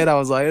my shit. I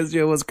was like, this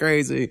shit was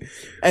crazy.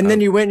 And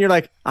then you went and you're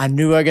like, I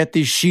knew I got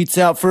these sheets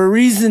out for a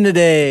reason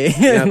today.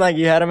 And, like,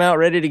 you had them out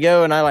ready to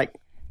go, and I, like,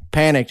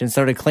 panicked and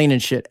started cleaning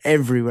shit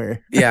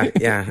everywhere. Yeah.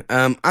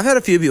 I've had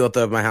a few people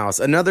throw up my house.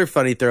 Another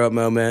funny throw up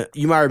moment.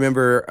 You might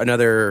remember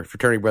another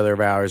fraternity brother of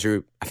ours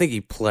who I think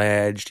he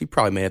pledged. He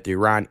probably made it through.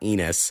 Ryan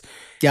Enos.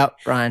 Yep,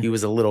 Ryan. He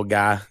was a little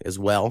guy as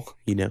well,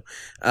 you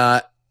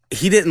know.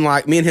 He didn't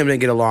like me and him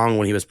didn't get along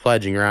when he was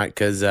pledging, right?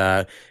 Because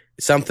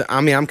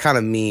I'm kind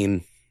of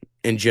mean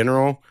in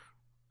general.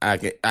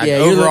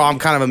 Overall, I'm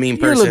kind of a mean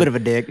person. You're a little bit of a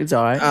dick. It's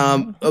all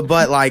right.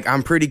 But like,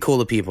 I'm pretty cool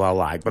to people I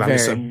like, but I'm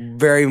just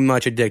very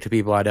much a dick to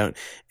people I don't.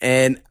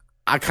 And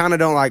I kind of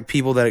don't like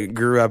people that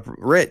grew up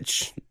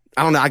rich.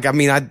 I don't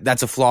know.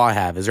 That's a flaw I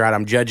have, is right.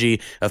 I'm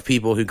judgy of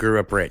people who grew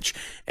up rich,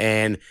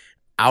 and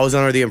I was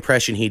under the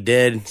impression he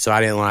did, so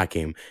I didn't like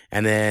him.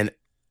 And then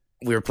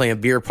we were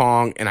playing beer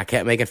pong, and I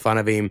kept making fun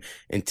of him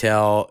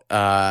until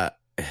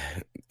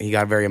he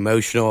got very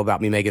emotional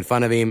about me making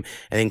fun of him.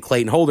 And then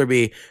Clayton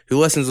Holderby, who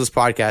listens to this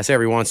podcast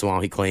every once in a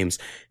while, he claims,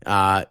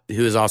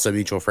 who is also a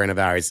mutual friend of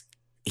ours,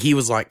 he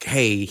was like,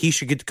 hey, he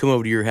should get to come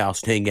over to your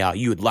house and hang out.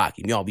 You would like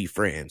him. Y'all be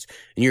friends.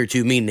 And you're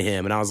too mean to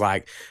him. And I was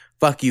like,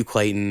 fuck you,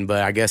 Clayton,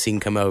 but I guess he can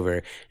come over.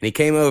 And he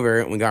came over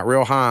and we got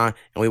real high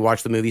and we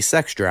watched the movie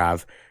Sex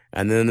Drive.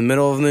 And then in the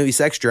middle of the movie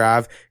Sex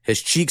Drive,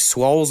 his cheek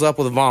swells up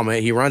with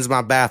vomit. He runs to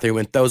my bathroom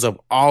and throws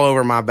up all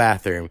over my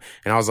bathroom.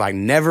 And I was like,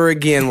 never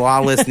again will I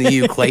listen to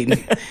you,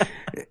 Clayton.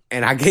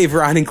 And I gave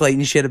Ryan and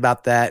Clayton shit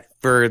about that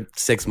for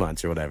 6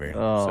 months or whatever.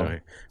 Oh.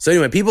 So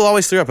anyway, people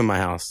always threw up in my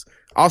house.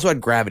 Also had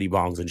gravity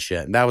bongs and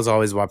shit. And that was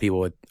always why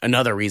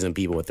another reason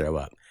people would throw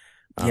up.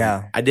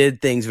 Yeah. I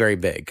did things very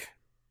big.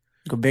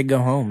 Go big, go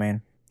home,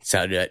 man.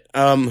 So good.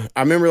 I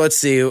remember, let's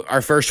see,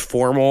 our first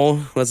formal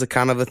was a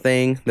kind of a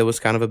thing that was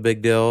kind of a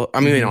big deal. I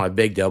mean, not a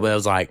big deal, but it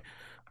was like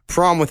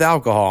prom with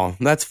alcohol.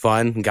 That's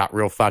fun. Got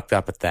real fucked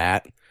up at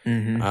that.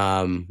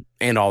 Mm-hmm.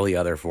 And all the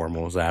other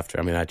formals after.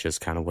 I mean, that's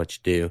just kind of what you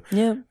do.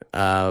 Yeah.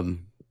 But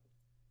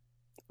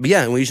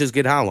yeah, we used to just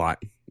get high a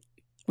lot.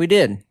 We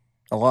did.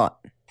 A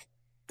lot.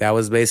 That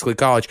was basically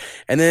college.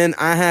 And then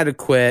I had to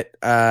quit.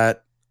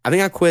 I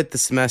think I quit the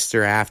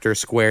semester after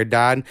Squared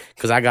died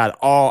because I got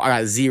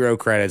 0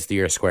 credits the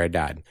year Squared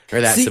died, or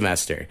that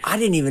semester. I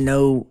didn't even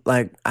know,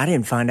 I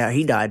didn't find out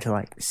he died till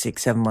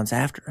 6-7 months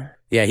after.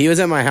 Yeah, he was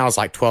at my house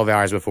 12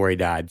 hours before he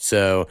died.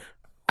 So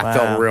I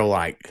felt real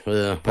I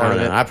don't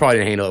know. I probably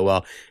didn't handle it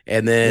well.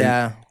 And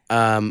then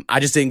I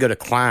just didn't go to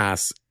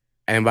class.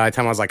 And by the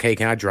time I was like, hey,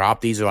 can I drop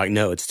these? They're like,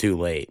 no, it's too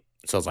late.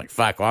 So I was like,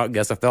 fuck, well, I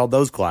guess I failed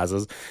those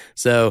classes.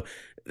 So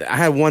I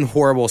had one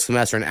horrible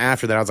semester, and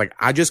after that, I was like,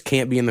 I just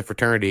can't be in the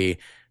fraternity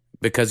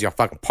because y'all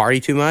fucking party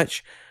too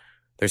much.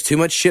 There's too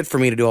much shit for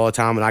me to do all the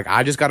time, and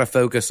I just got to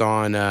focus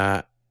on.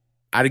 I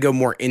had to go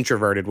more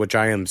introverted, which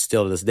I am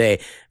still to this day.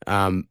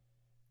 And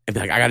be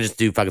like, I got to just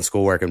do fucking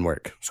schoolwork and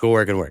work,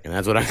 and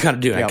that's what I got to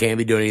do. Yep. I can't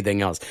be doing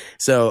anything else.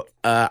 So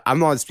I'm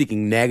not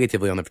speaking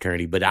negatively on the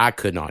fraternity, but I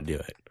could not do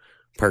it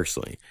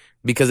personally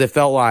because it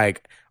felt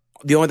like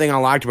the only thing I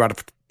liked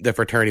about the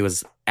fraternity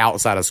was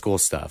outside of school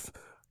stuff.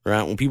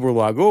 Right? When people were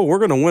like, oh, we're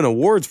going to win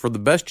awards for the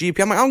best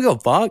GP. I'm like, I don't give a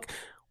fuck.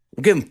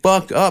 I'm getting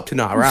fucked up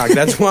tonight, right?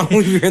 That's why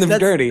we're in the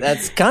fraternity.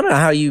 That's kind of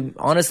how you,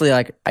 honestly,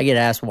 I get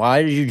asked,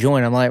 why did you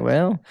join? I'm like,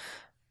 well,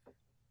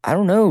 I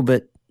don't know,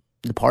 but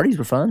the parties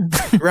were fun.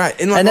 Right.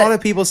 And a lot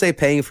of people say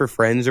paying for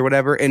friends or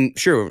whatever. And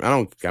sure,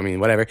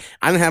 whatever.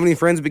 I didn't have any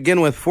friends to begin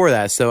with before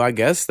that. So I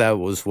guess that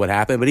was what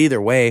happened. But either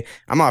way,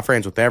 I'm not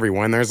friends with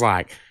everyone. There's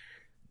 8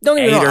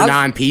 or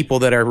 9 people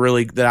that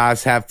I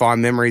have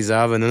fond memories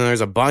of, and then there's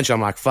a bunch I'm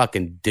like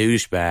fucking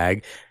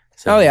douchebag.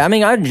 So, oh yeah, I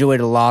mean, I enjoyed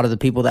a lot of the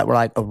people that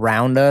were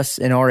around us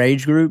in our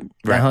age group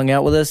that hung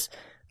out with us.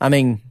 I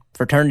mean,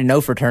 fraternity,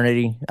 no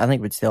fraternity, I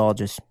think we'd still all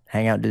just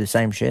hang out and do the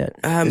same shit.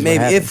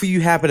 Maybe if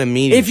you happen to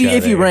meet each other.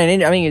 If you ran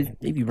into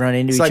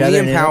each other. Me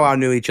and Powwow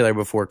knew each other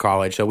before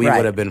college, so we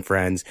would have been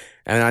friends.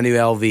 And I knew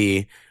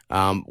LV.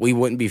 We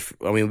wouldn't be.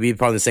 We'd be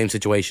probably in the same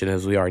situation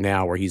as we are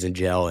now, where he's in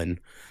jail and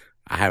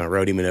I haven't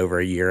wrote him in over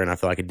a year, and I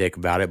feel like a dick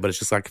about it, but it's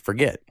just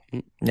forget.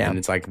 Yeah. And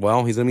it's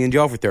well, he's going to be in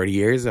jail for 30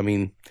 years. I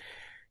mean,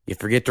 you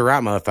forget to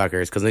write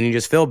motherfuckers, because then you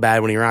just feel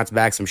bad when he writes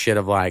back some shit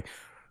of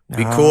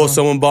be cool if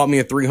someone bought me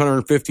a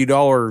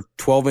 $350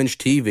 12-inch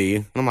TV.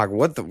 And I'm like,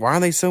 why are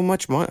they so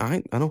much money?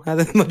 I don't have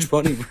that much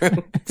money, bro.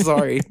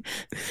 Sorry.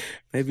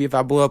 Maybe if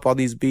I blew up all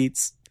these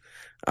beats.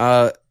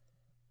 So,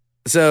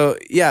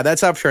 yeah,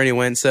 that's how fraternity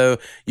went. So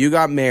you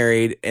got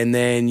married, and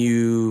then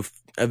you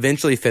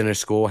eventually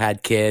finished school,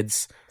 had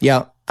kids.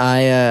 Yeah,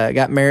 I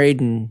got married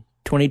in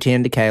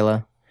 2010 to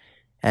Kayla,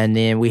 and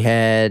then we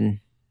had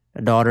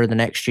a daughter the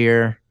next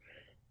year,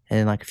 and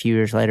then a few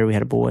years later we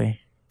had a boy.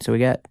 So we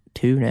got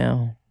 2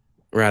 now.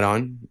 Right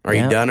on. Are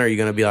you done, or are you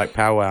going to be like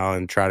Powwow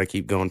and try to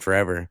keep going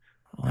forever?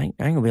 I ain't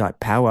going to be like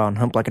Powwow and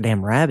hump like a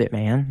damn rabbit,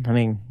 man. I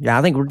mean, yeah,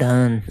 I think we're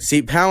done.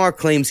 See, Powwow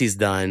claims he's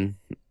done,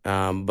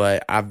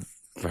 but I've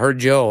heard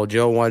Jill.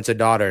 Jill wants a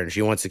daughter, and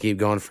she wants to keep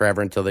going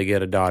forever until they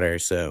get a daughter,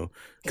 because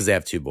they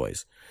have 2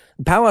 boys.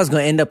 Powwow's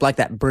going to end up like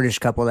that British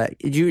couple.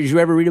 Did you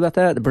ever read about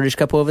that? The British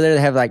couple over there,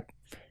 they have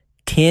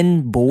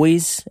 10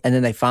 boys, and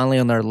then they finally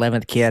on their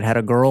 11th kid had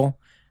a girl.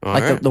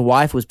 The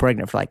wife was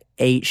pregnant for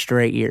 8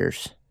 straight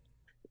years.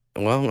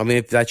 Well, I mean,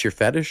 if that's your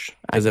fetish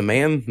as a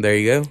man, there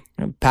you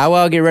go.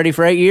 Powwow, get ready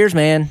for 8 years,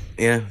 man.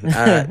 Yeah.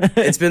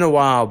 It's been a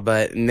while,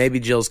 but maybe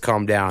Jill's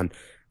calmed down.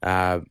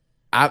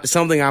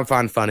 Something I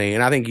find funny,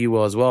 and I think you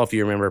will as well if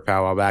you remember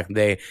Powwow back in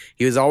the day,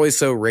 he was always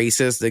so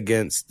racist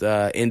against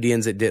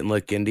Indians that didn't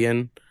look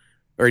Indian,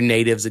 or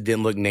natives that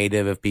didn't look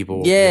native of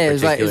people. Yeah, it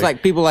was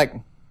like people like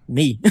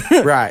me.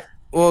 Right.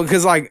 Well,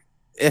 because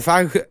if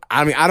I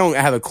don't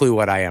have a clue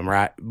what I am,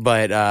 right?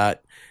 But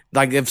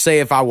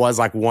if I was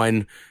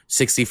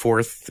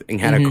 1/64th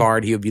and had a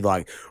card, he would be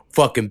like,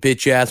 fucking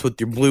bitch ass with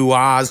your blue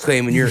eyes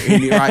claiming you're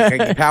Indian.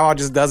 Right? Powwow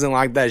just doesn't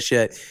like that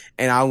shit.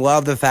 And I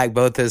love the fact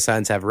both his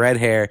sons have red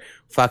hair,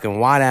 fucking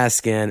white ass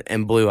skin,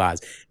 and blue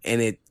eyes.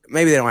 And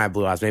maybe they don't have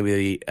blue eyes,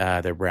 maybe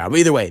they're brown. But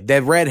either way, they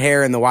have red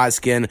hair and the white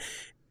skin.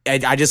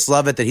 I just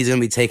love it that he's going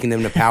to be taking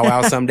them to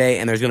Powwow someday,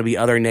 and there's going to be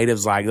other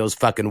natives like those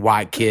fucking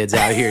white kids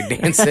out here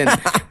dancing.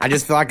 I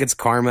just feel like it's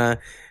karma.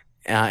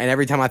 And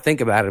every time I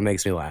think about it, it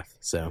makes me laugh.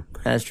 So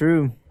That's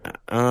true.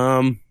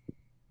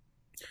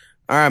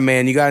 all right,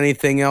 man. You got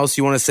anything else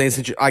you want to say?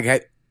 Since you,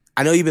 like,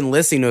 I know you've been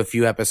listening to a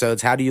few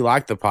episodes. How do you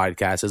like the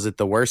podcast? Is it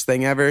the worst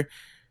thing ever?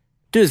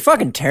 Dude, it's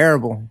fucking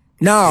terrible.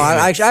 No,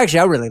 I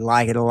really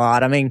like it a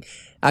lot. I mean,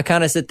 I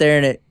kind of sit there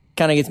and it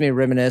kind of gets me to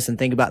reminisce and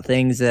think about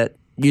things that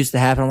used to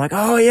happen. I'm like,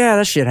 oh yeah,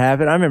 that shit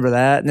happened. I remember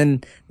that. And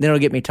then it'll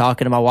get me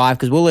talking to my wife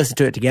because we'll listen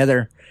to it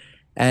together.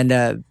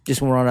 And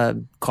just when we're on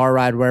a car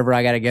ride wherever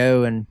I got to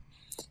go, and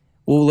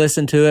we'll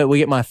listen to it. We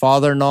get my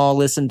father-in-law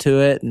listen to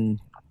it, and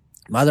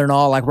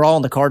mother-in-law. Like, we're all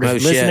in the car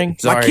just listening.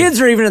 My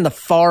kids are even in the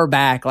far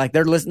back. Like,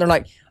 they're listening. They're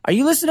like, are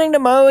you listening to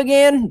Mo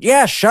again?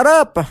 Yeah, shut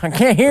up. I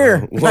can't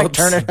hear. Like,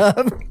 turn it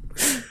up.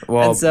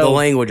 Well, so, the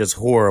language is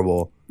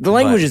horrible. The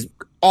language is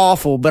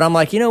awful, but I'm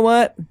like, you know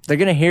what? They're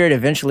going to hear it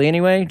eventually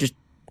anyway. Just,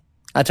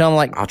 I tell them,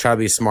 like, I'll try to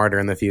be smarter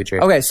in the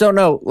future. Okay, so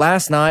no,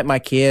 last night, my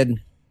kid,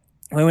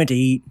 we went to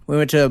eat. We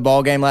went to a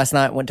ball game last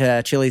night, went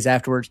to Chili's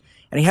afterwards,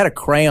 and he had a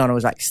crayon. It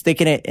was like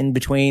sticking it in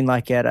between,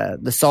 like,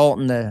 at the salt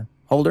and the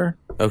holder.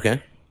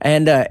 Okay.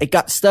 And it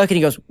got stuck, and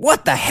he goes,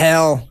 what the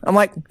hell? I'm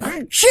like,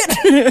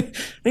 shit. And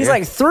he's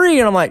like 3,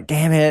 and I'm like,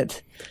 damn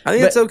it. I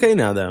think it's okay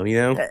now, though, you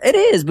know? It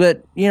is,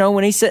 but, you know,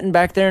 when he's sitting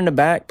back there in the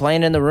back,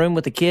 playing in the room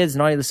with the kids,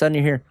 and all of a sudden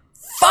you hear,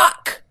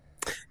 fuck!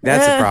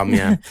 That's the problem,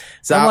 yeah.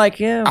 So I'm like,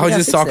 yeah. I was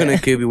just talking to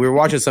Kubi. We were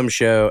watching some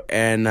show,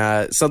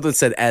 and something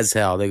said as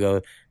hell. They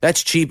go,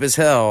 that's cheap as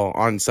hell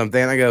on something.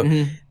 And I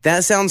go,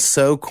 that sounds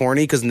so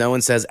corny because no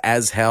one says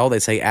as hell. They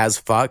say as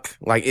fuck.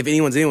 Like, if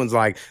anyone's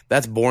like,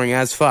 that's boring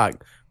as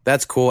fuck.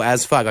 That's cool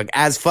as fuck. Like,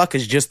 as fuck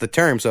is just the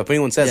term. So if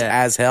anyone says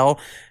as hell,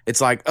 it's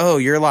like, oh,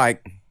 you're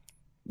like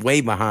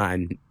way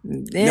behind.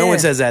 Yeah. No one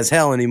says as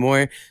hell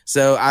anymore.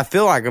 So I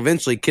feel like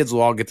eventually kids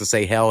will all get to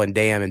say hell and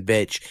damn and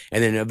bitch.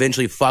 And then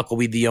eventually fuck will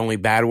be the only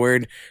bad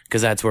word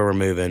because that's where we're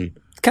moving.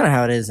 It's kind of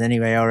how it is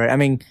anyway already. I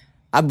mean,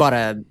 I bought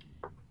a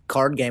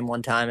card game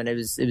one time and it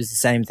was the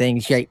same thing.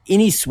 You had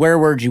any swear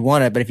words you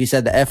wanted, but if you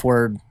said the F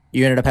word,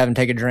 you ended up having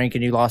to take a drink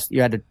and you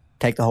had to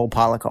take the whole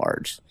pile of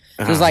cards.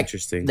 So it was like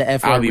interesting. The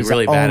F word was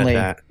really bad at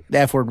that. The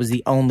F word was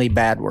the only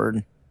bad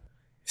word.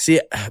 See,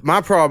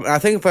 my problem, I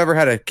think if I ever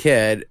had a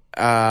kid,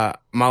 my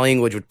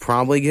language would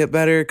probably get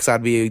better because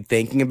I'd be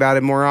thinking about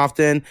it more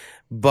often,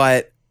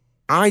 but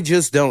I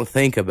just don't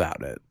think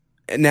about it.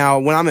 Now,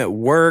 when I'm at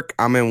work,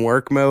 I'm in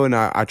work mode and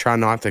I try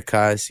not to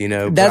cuss, you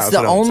know. That's the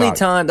only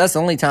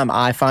time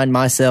I find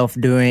myself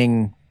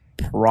doing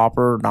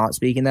proper not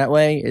speaking that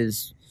way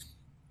is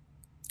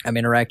I'm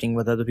interacting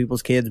with other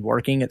people's kids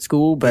working at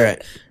school.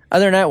 But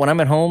other than that, when I'm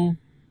at home,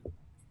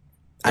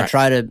 I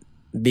try to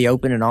be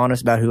open and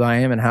honest about who I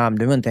am and how I'm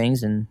doing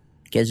things, and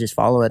kids just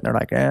follow it. And they're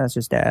like, yeah, it's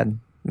just dad.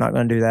 I'm not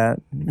going to do that.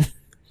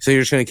 So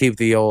you're just going to keep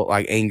the old,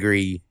 like,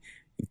 angry,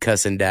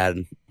 cussing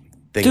dad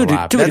thing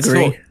alive. To a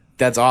degree. Cool.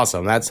 That's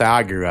awesome. That's how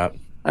I grew up.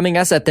 I mean,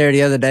 I sat there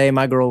the other day.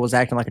 My girl was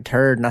acting like a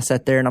turd, and I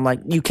sat there and I'm like,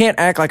 you can't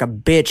act like a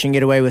bitch and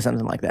get away with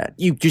something like that.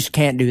 You just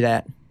can't do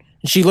that.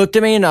 And she looked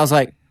at me, and I was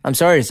like, I'm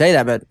sorry to say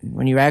that, but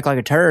when you act like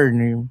a turd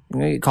and you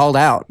get called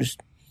out,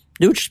 just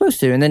do what you're supposed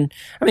to. And then,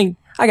 I mean,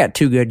 I got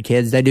 2 good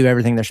kids. They do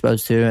everything they're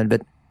supposed to,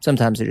 but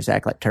sometimes they just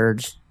act like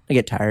turds. They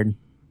get tired.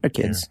 They're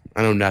kids. Yeah.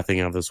 I know nothing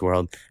of this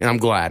world, and I'm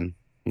glad.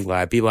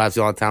 People ask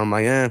me all the time. I'm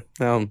like,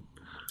 well.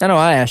 I know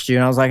I asked you,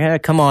 and I was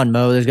like, come on,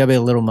 Mo. There's got to be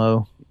a little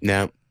Mo.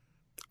 No,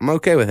 I'm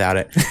okay without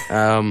it.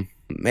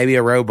 Maybe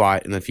a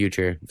robot in the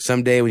future.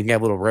 Someday we can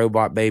have little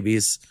robot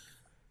babies.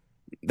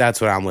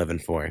 That's what I'm living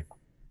for.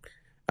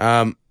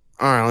 All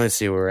right, let's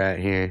see where we're at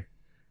here.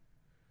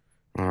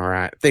 All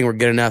right, I think we're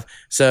good enough.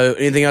 So,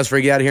 anything else for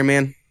you to get out of here,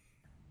 man?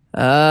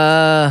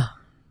 I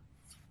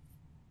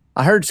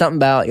heard something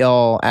about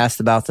y'all asked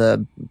about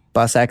the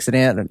bus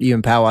accident. You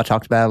and Powell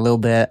talked about it a little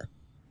bit.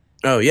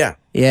 Oh yeah,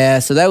 yeah.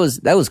 So that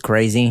was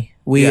crazy.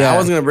 I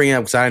wasn't gonna bring it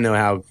up because I didn't know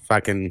how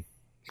fucking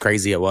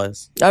crazy it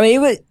was. I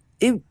mean,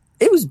 it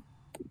was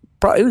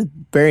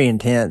very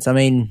intense. I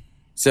mean,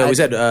 so we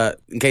said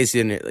in case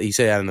you didn't, you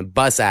said that in the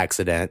bus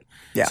accident.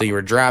 Yeah. So you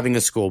were driving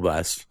a school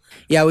bus.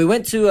 Yeah, we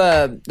went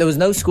to there was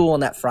no school on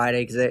that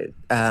Friday because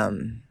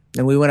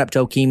and we went up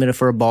to Okemah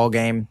for a ball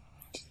game.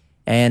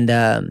 And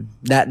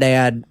that day,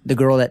 I had the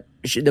girl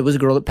there was a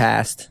girl that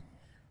passed.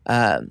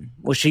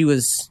 Well, she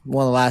was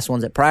one of the last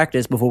ones at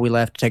practice before we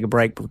left to take a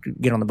break,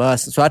 get on the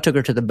bus. So I took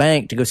her to the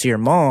bank to go see her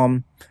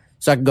mom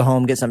so I could go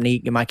home, get something to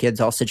eat, get my kids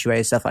all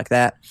situated, stuff like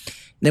that.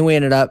 And then we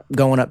ended up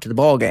going up to the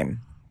ball game.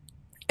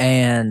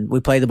 And we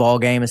played the ball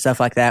game and stuff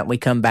like that. And we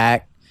come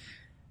back.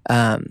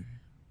 And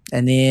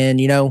then,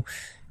 you know,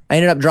 I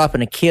ended up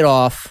dropping a kid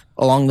off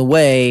along the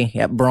way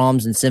at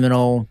Brahms and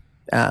Seminole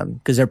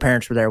because their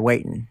parents were there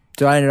waiting.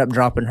 So I ended up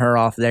dropping her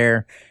off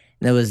there.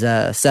 And there was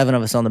 7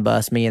 of us on the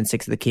bus, me and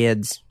 6 of the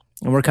kids.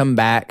 And we're coming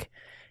back.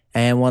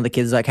 And one of the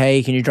kids was like,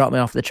 hey, can you drop me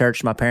off at the church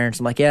to my parents?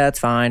 I'm like, yeah, that's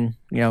fine.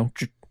 You know,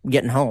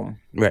 getting home.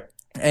 Right.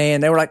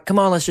 And they were like, come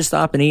on, let's just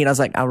stop and eat. And I was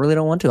like, I really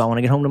don't want to. I want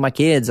to get home to my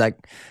kids.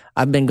 Like,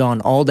 I've been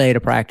gone all day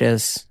to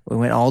practice. We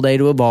went all day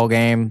to a ball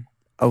game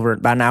over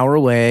about an hour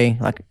away.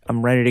 Like,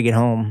 I'm ready to get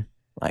home.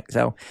 Like,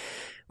 so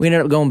we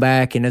ended up going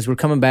back, and as we're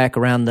coming back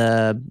around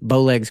the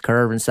Bowlegs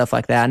curve and stuff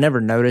like that, I never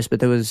noticed,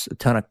 but there was a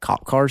ton of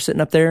cop cars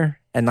sitting up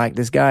there. And like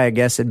this guy, I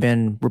guess, had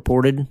been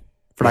reported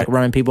for like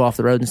running people off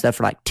the road and stuff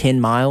for like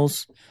 10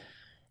 miles.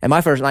 And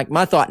my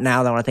thought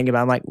now that when I think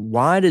about it, I'm like,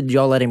 why did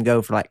y'all let him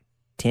go for like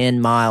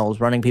 10 miles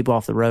running people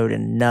off the road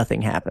and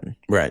nothing happened?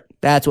 Right.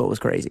 That's what was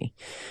crazy.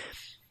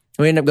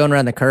 We ended up going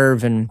around the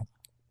curve and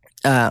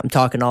I'm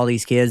talking to all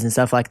these kids and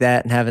stuff like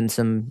that and having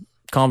some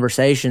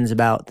conversations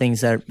about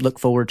things that I look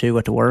forward to,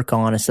 what to work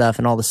on and stuff.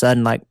 And all of a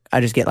sudden, like,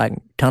 I just get like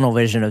tunnel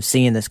vision of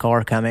seeing this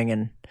car coming.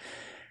 And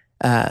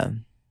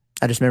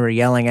I just remember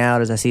yelling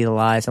out as I see the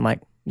lights. I'm like,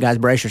 guys,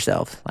 brace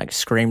yourself, like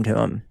scream to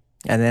them.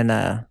 And then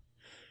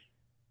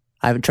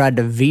I tried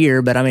to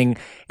veer, but I mean,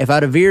 if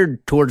I'd have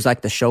veered towards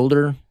like the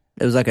shoulder,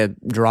 it was like a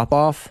drop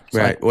off.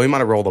 Right. Like, Well, we might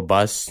have rolled a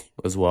bus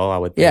as well, I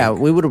would think. yeah,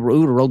 we would have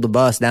rolled the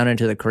bus down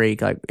into the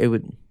creek. Like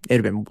it'd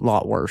have been a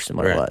lot worse than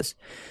what it was.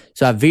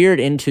 So I veered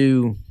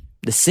into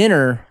the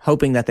center,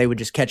 hoping that they would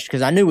just catch,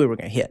 because I knew we were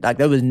going to hit. Like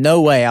there was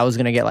no way I was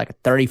going to get like a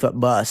 30-foot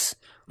bus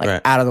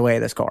like out of the way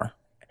of this car.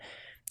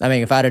 I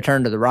mean, if I'd have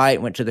turned to the right,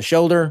 went to the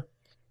shoulder,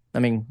 I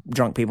mean,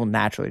 drunk people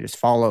naturally just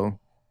follow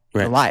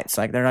the lights.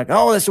 Like they're like,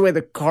 oh, that's the way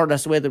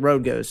the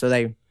road goes. So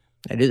they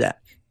do that.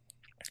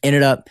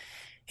 Ended up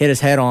hit his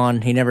head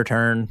on. He never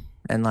turned,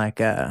 and like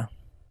I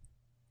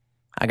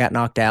got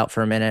knocked out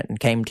for a minute and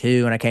came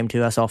to. And I came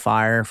to, I saw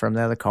fire from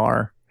the other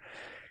car,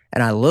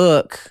 and I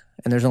look,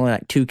 and there's only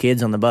like 2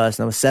 kids on the bus,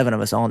 and there was 7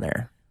 of us on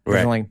there.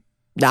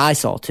 I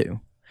saw 2.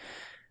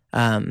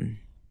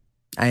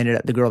 I ended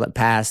up, the girl that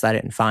passed, I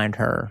didn't find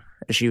her.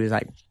 She was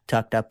like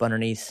tucked up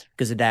underneath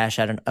because the dash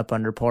had an up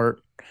under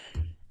part,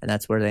 and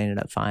that's where they ended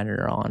up finding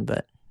her on.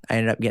 But I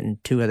ended up getting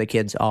 2 of the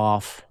kids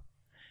off.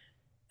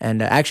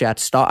 And actually,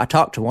 I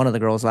talked to one of the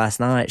girls last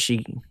night.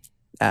 She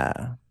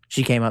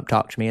came up,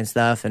 talked to me and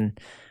stuff, and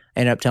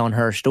ended up telling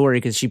her story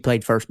because she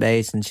played first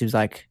base, and she was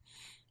like,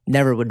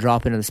 never would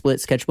drop into the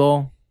splits catch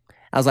ball.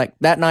 I was like,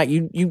 that night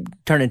you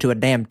turned into a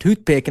damn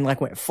toothpick and like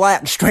went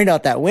flat and straight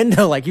out that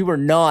window. Like you were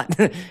not,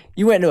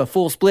 you went into a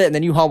full split and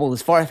then you hobbled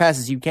as fast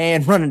as you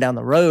can running down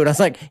the road. I was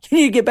like, you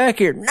need to get back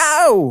here.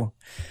 No.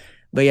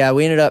 But yeah,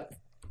 we ended up,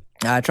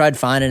 I tried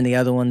finding the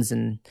other ones,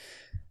 and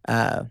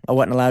I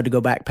wasn't allowed to go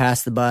back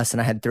past the bus,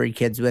 and I had 3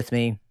 kids with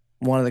me.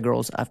 One of the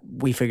girls,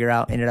 we figure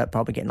out, ended up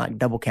probably getting like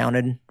double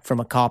counted from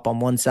a cop on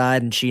one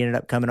side, and she ended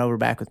up coming over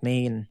back with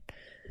me and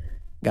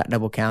got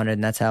double counted,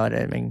 and that's how it,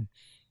 I mean,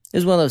 it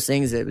was one of those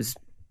things that was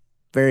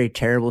very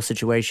terrible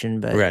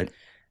situation, but had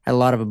a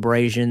lot of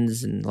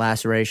abrasions and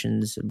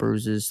lacerations,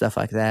 bruises, stuff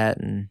like that.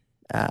 And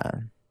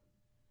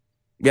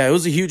yeah, it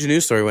was a huge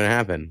news story when it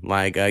happened.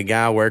 Like a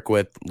guy I work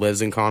with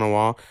lives in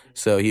Kanawha,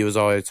 so he was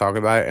always talking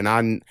about it. And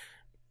I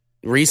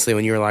recently,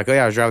 when you were like, "Oh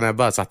yeah, I was driving that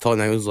bus," I told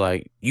him, he was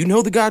like, "You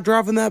know the guy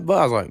driving that bus?"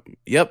 I was like,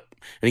 "Yep."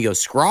 And he goes,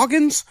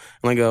 "Scroggins?"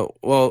 And I go,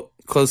 "Well,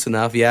 close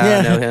enough. Yeah,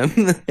 I know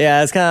him."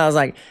 Yeah, it's kind of, I was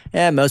like,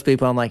 yeah, most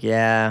people, I'm like,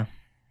 yeah.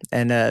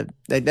 And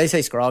they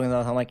say Scroggins.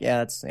 I'm like,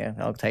 yeah,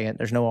 I'll take it.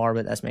 There's no R,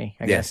 but that's me,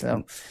 I guess.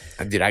 So.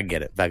 Dude, I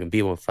get it. Fucking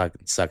people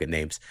fucking suck at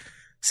names.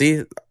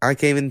 See, I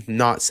can't even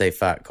not say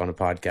fuck on a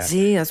podcast.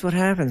 See, that's what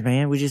happens,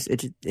 man. It just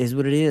is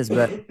what it is,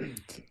 but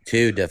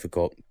too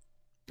difficult.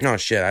 Oh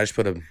shit! I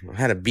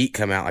had a beat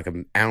come out like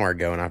an hour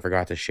ago, and I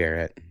forgot to share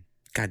it.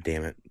 God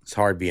damn it! It's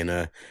hard being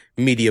a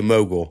media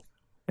mogul.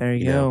 There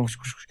you go.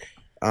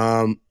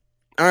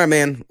 All right,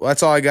 man. Well,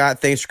 that's all I got.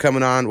 Thanks for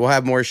coming on. We'll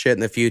have more shit in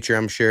the future,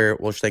 I'm sure.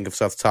 We'll think of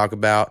stuff to talk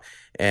about.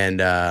 And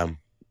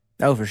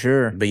oh, for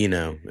sure. But you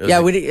know,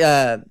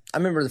 I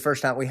remember the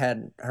first time we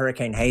had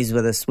Hurricane Hayes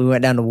with us. We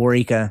went down to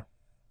Warika.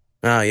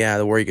 Oh yeah,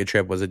 the Warika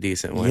trip was a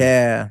decent one.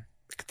 Yeah,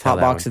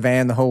 hot box the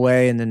van the whole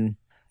way, and then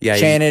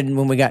chanted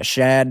when we got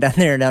shad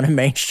down in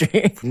Main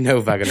Street.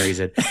 No fucking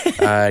reason.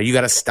 You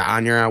got a sty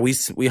on your eye. We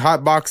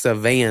hotboxed a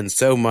van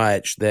so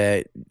much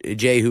that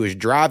Jay, who was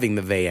driving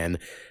the van,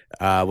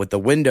 with the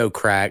window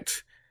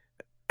cracked,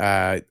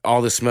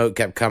 all the smoke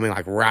kept coming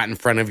like right in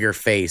front of your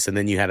face, and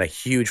then you had a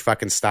huge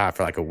fucking sty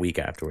for like a week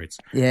afterwards.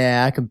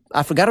 Yeah,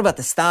 I forgot about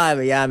the sty,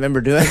 but yeah, I remember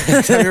doing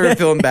it. I remember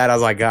feeling bad. I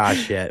was like, "Gosh,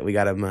 shit, we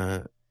got him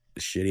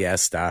shitty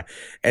ass sty."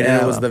 And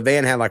then the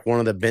van had like one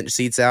of the bench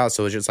seats out,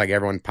 so it was just like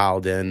everyone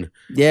piled in.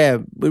 Yeah,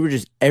 we were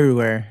just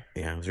everywhere.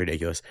 Yeah, it was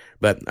ridiculous.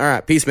 But all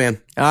right, peace, man.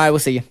 All right, we'll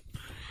see you.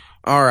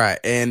 All right,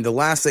 and the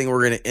last thing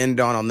we're going to end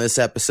on this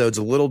episode's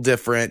a little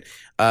different,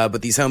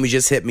 but these homies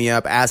just hit me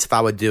up, asked if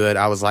I would do it.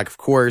 I was like, of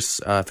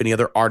course, if any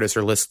other artists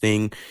are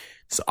listening,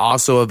 it's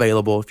also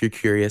available if you're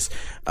curious.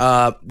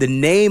 The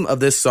name of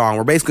this song,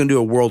 we're basically going to do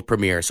a world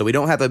premiere, so we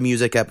don't have a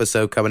music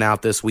episode coming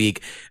out this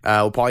week.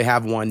 We'll probably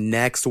have one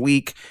next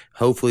week,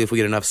 hopefully if we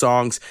get enough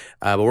songs,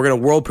 but we're going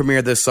to world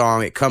premiere this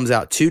song. It comes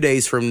out 2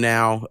 days from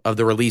now of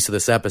the release of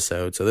this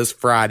episode, so this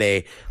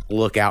Friday,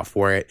 look out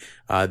for it.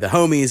 The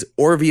homies,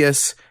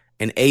 Orvius,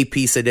 an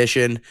A-piece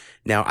edition.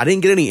 Now, I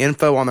didn't get any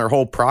info on their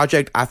whole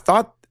project. I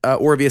thought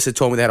Orvius had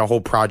told me they had a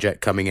whole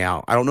project coming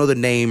out. I don't know the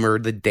name or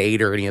the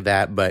date or any of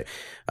that, but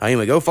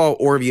anyway, go follow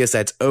Orvius.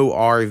 That's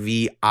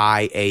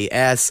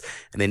Orvias,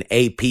 and then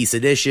AP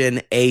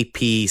Sedition,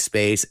 AP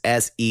space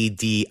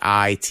Sedition.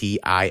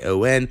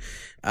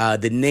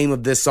 The name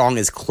of this song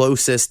is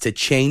Closest to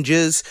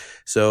Changes.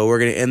 So we're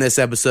going to end this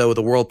episode with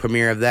a world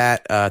premiere of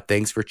that.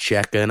 Thanks for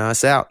checking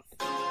us out.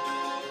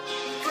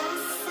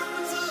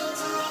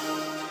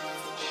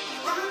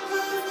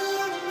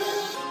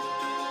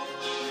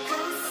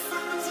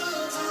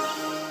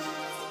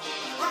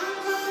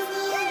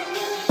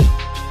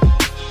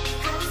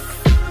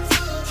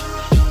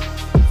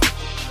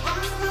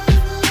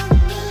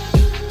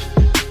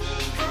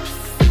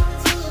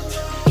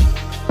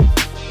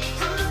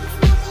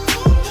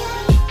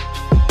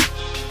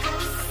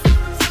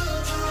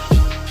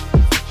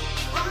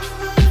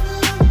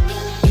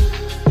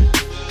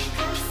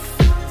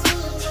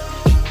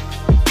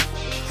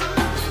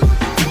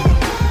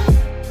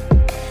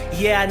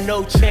 Yeah, I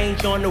know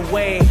change on the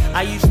way.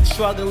 I used to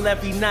struggle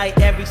every night,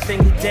 every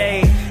single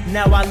day.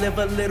 Now I live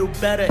a little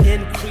better,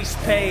 increased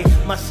pay.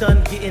 My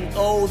son getting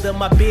older,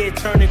 my beard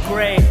turning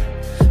gray.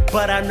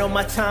 But I know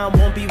my time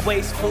won't be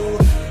wasteful.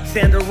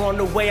 Sander on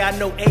the way, I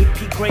know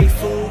AP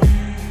grateful.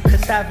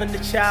 Cause having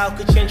a child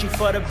could change you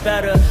for the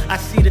better. I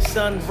see the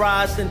sun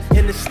rising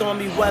in the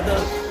stormy weather,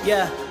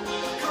 yeah.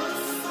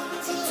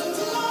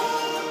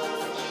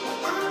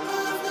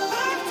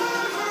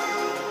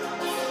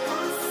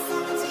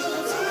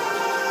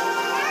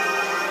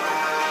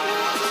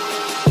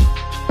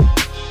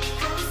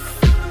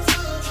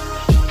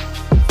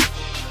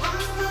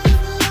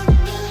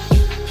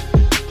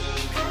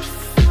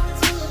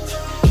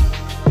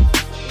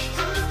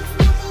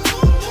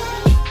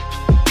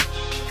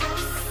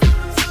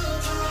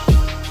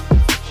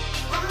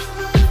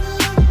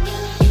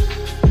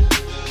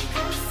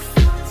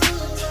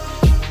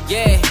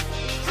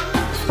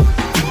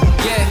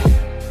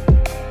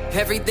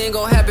 Everything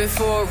gon' happen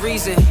for a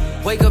reason.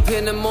 Wake up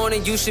in the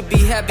morning, you should be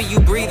happy you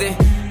breathing.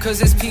 Cause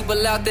there's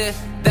people out there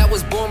that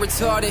was born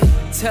retarded.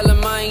 Tell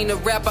them I ain't a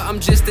rapper, I'm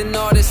just an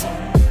artist.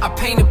 I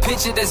paint a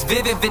picture that's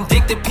vivid,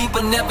 vindictive,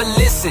 people never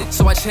listen.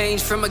 So I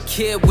changed from a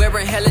kid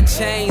wearing hella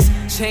chains.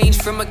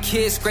 Changed from a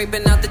kid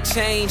scraping out the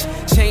change.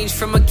 Changed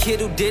from a kid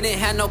who didn't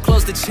have no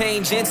clothes to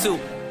change into.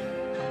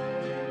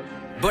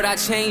 But I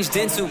changed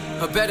into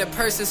a better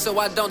person so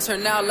I don't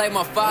turn out like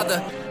my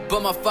father.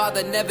 But my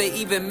father never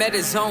even met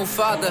his own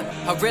father.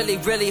 I really,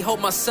 really hope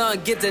my son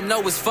get to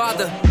know his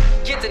father.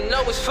 Get to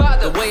know his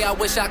father the way I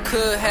wish I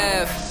could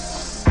have.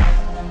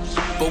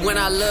 But when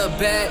I look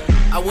back,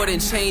 I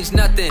wouldn't change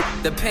nothing.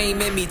 The pain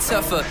made me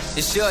tougher.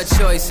 It's your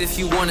choice if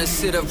you wanna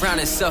sit around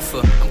and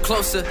suffer. I'm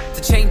closer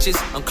to changes,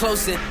 I'm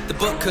closing the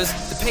book cause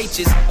the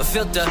pages a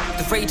filter,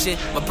 the raging,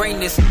 my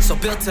brain is so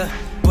built up.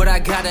 But I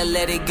gotta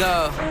let it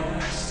go.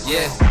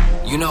 Yeah,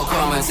 you know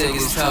karma take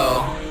its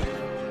toll.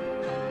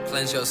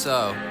 Cleanse your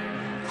soul.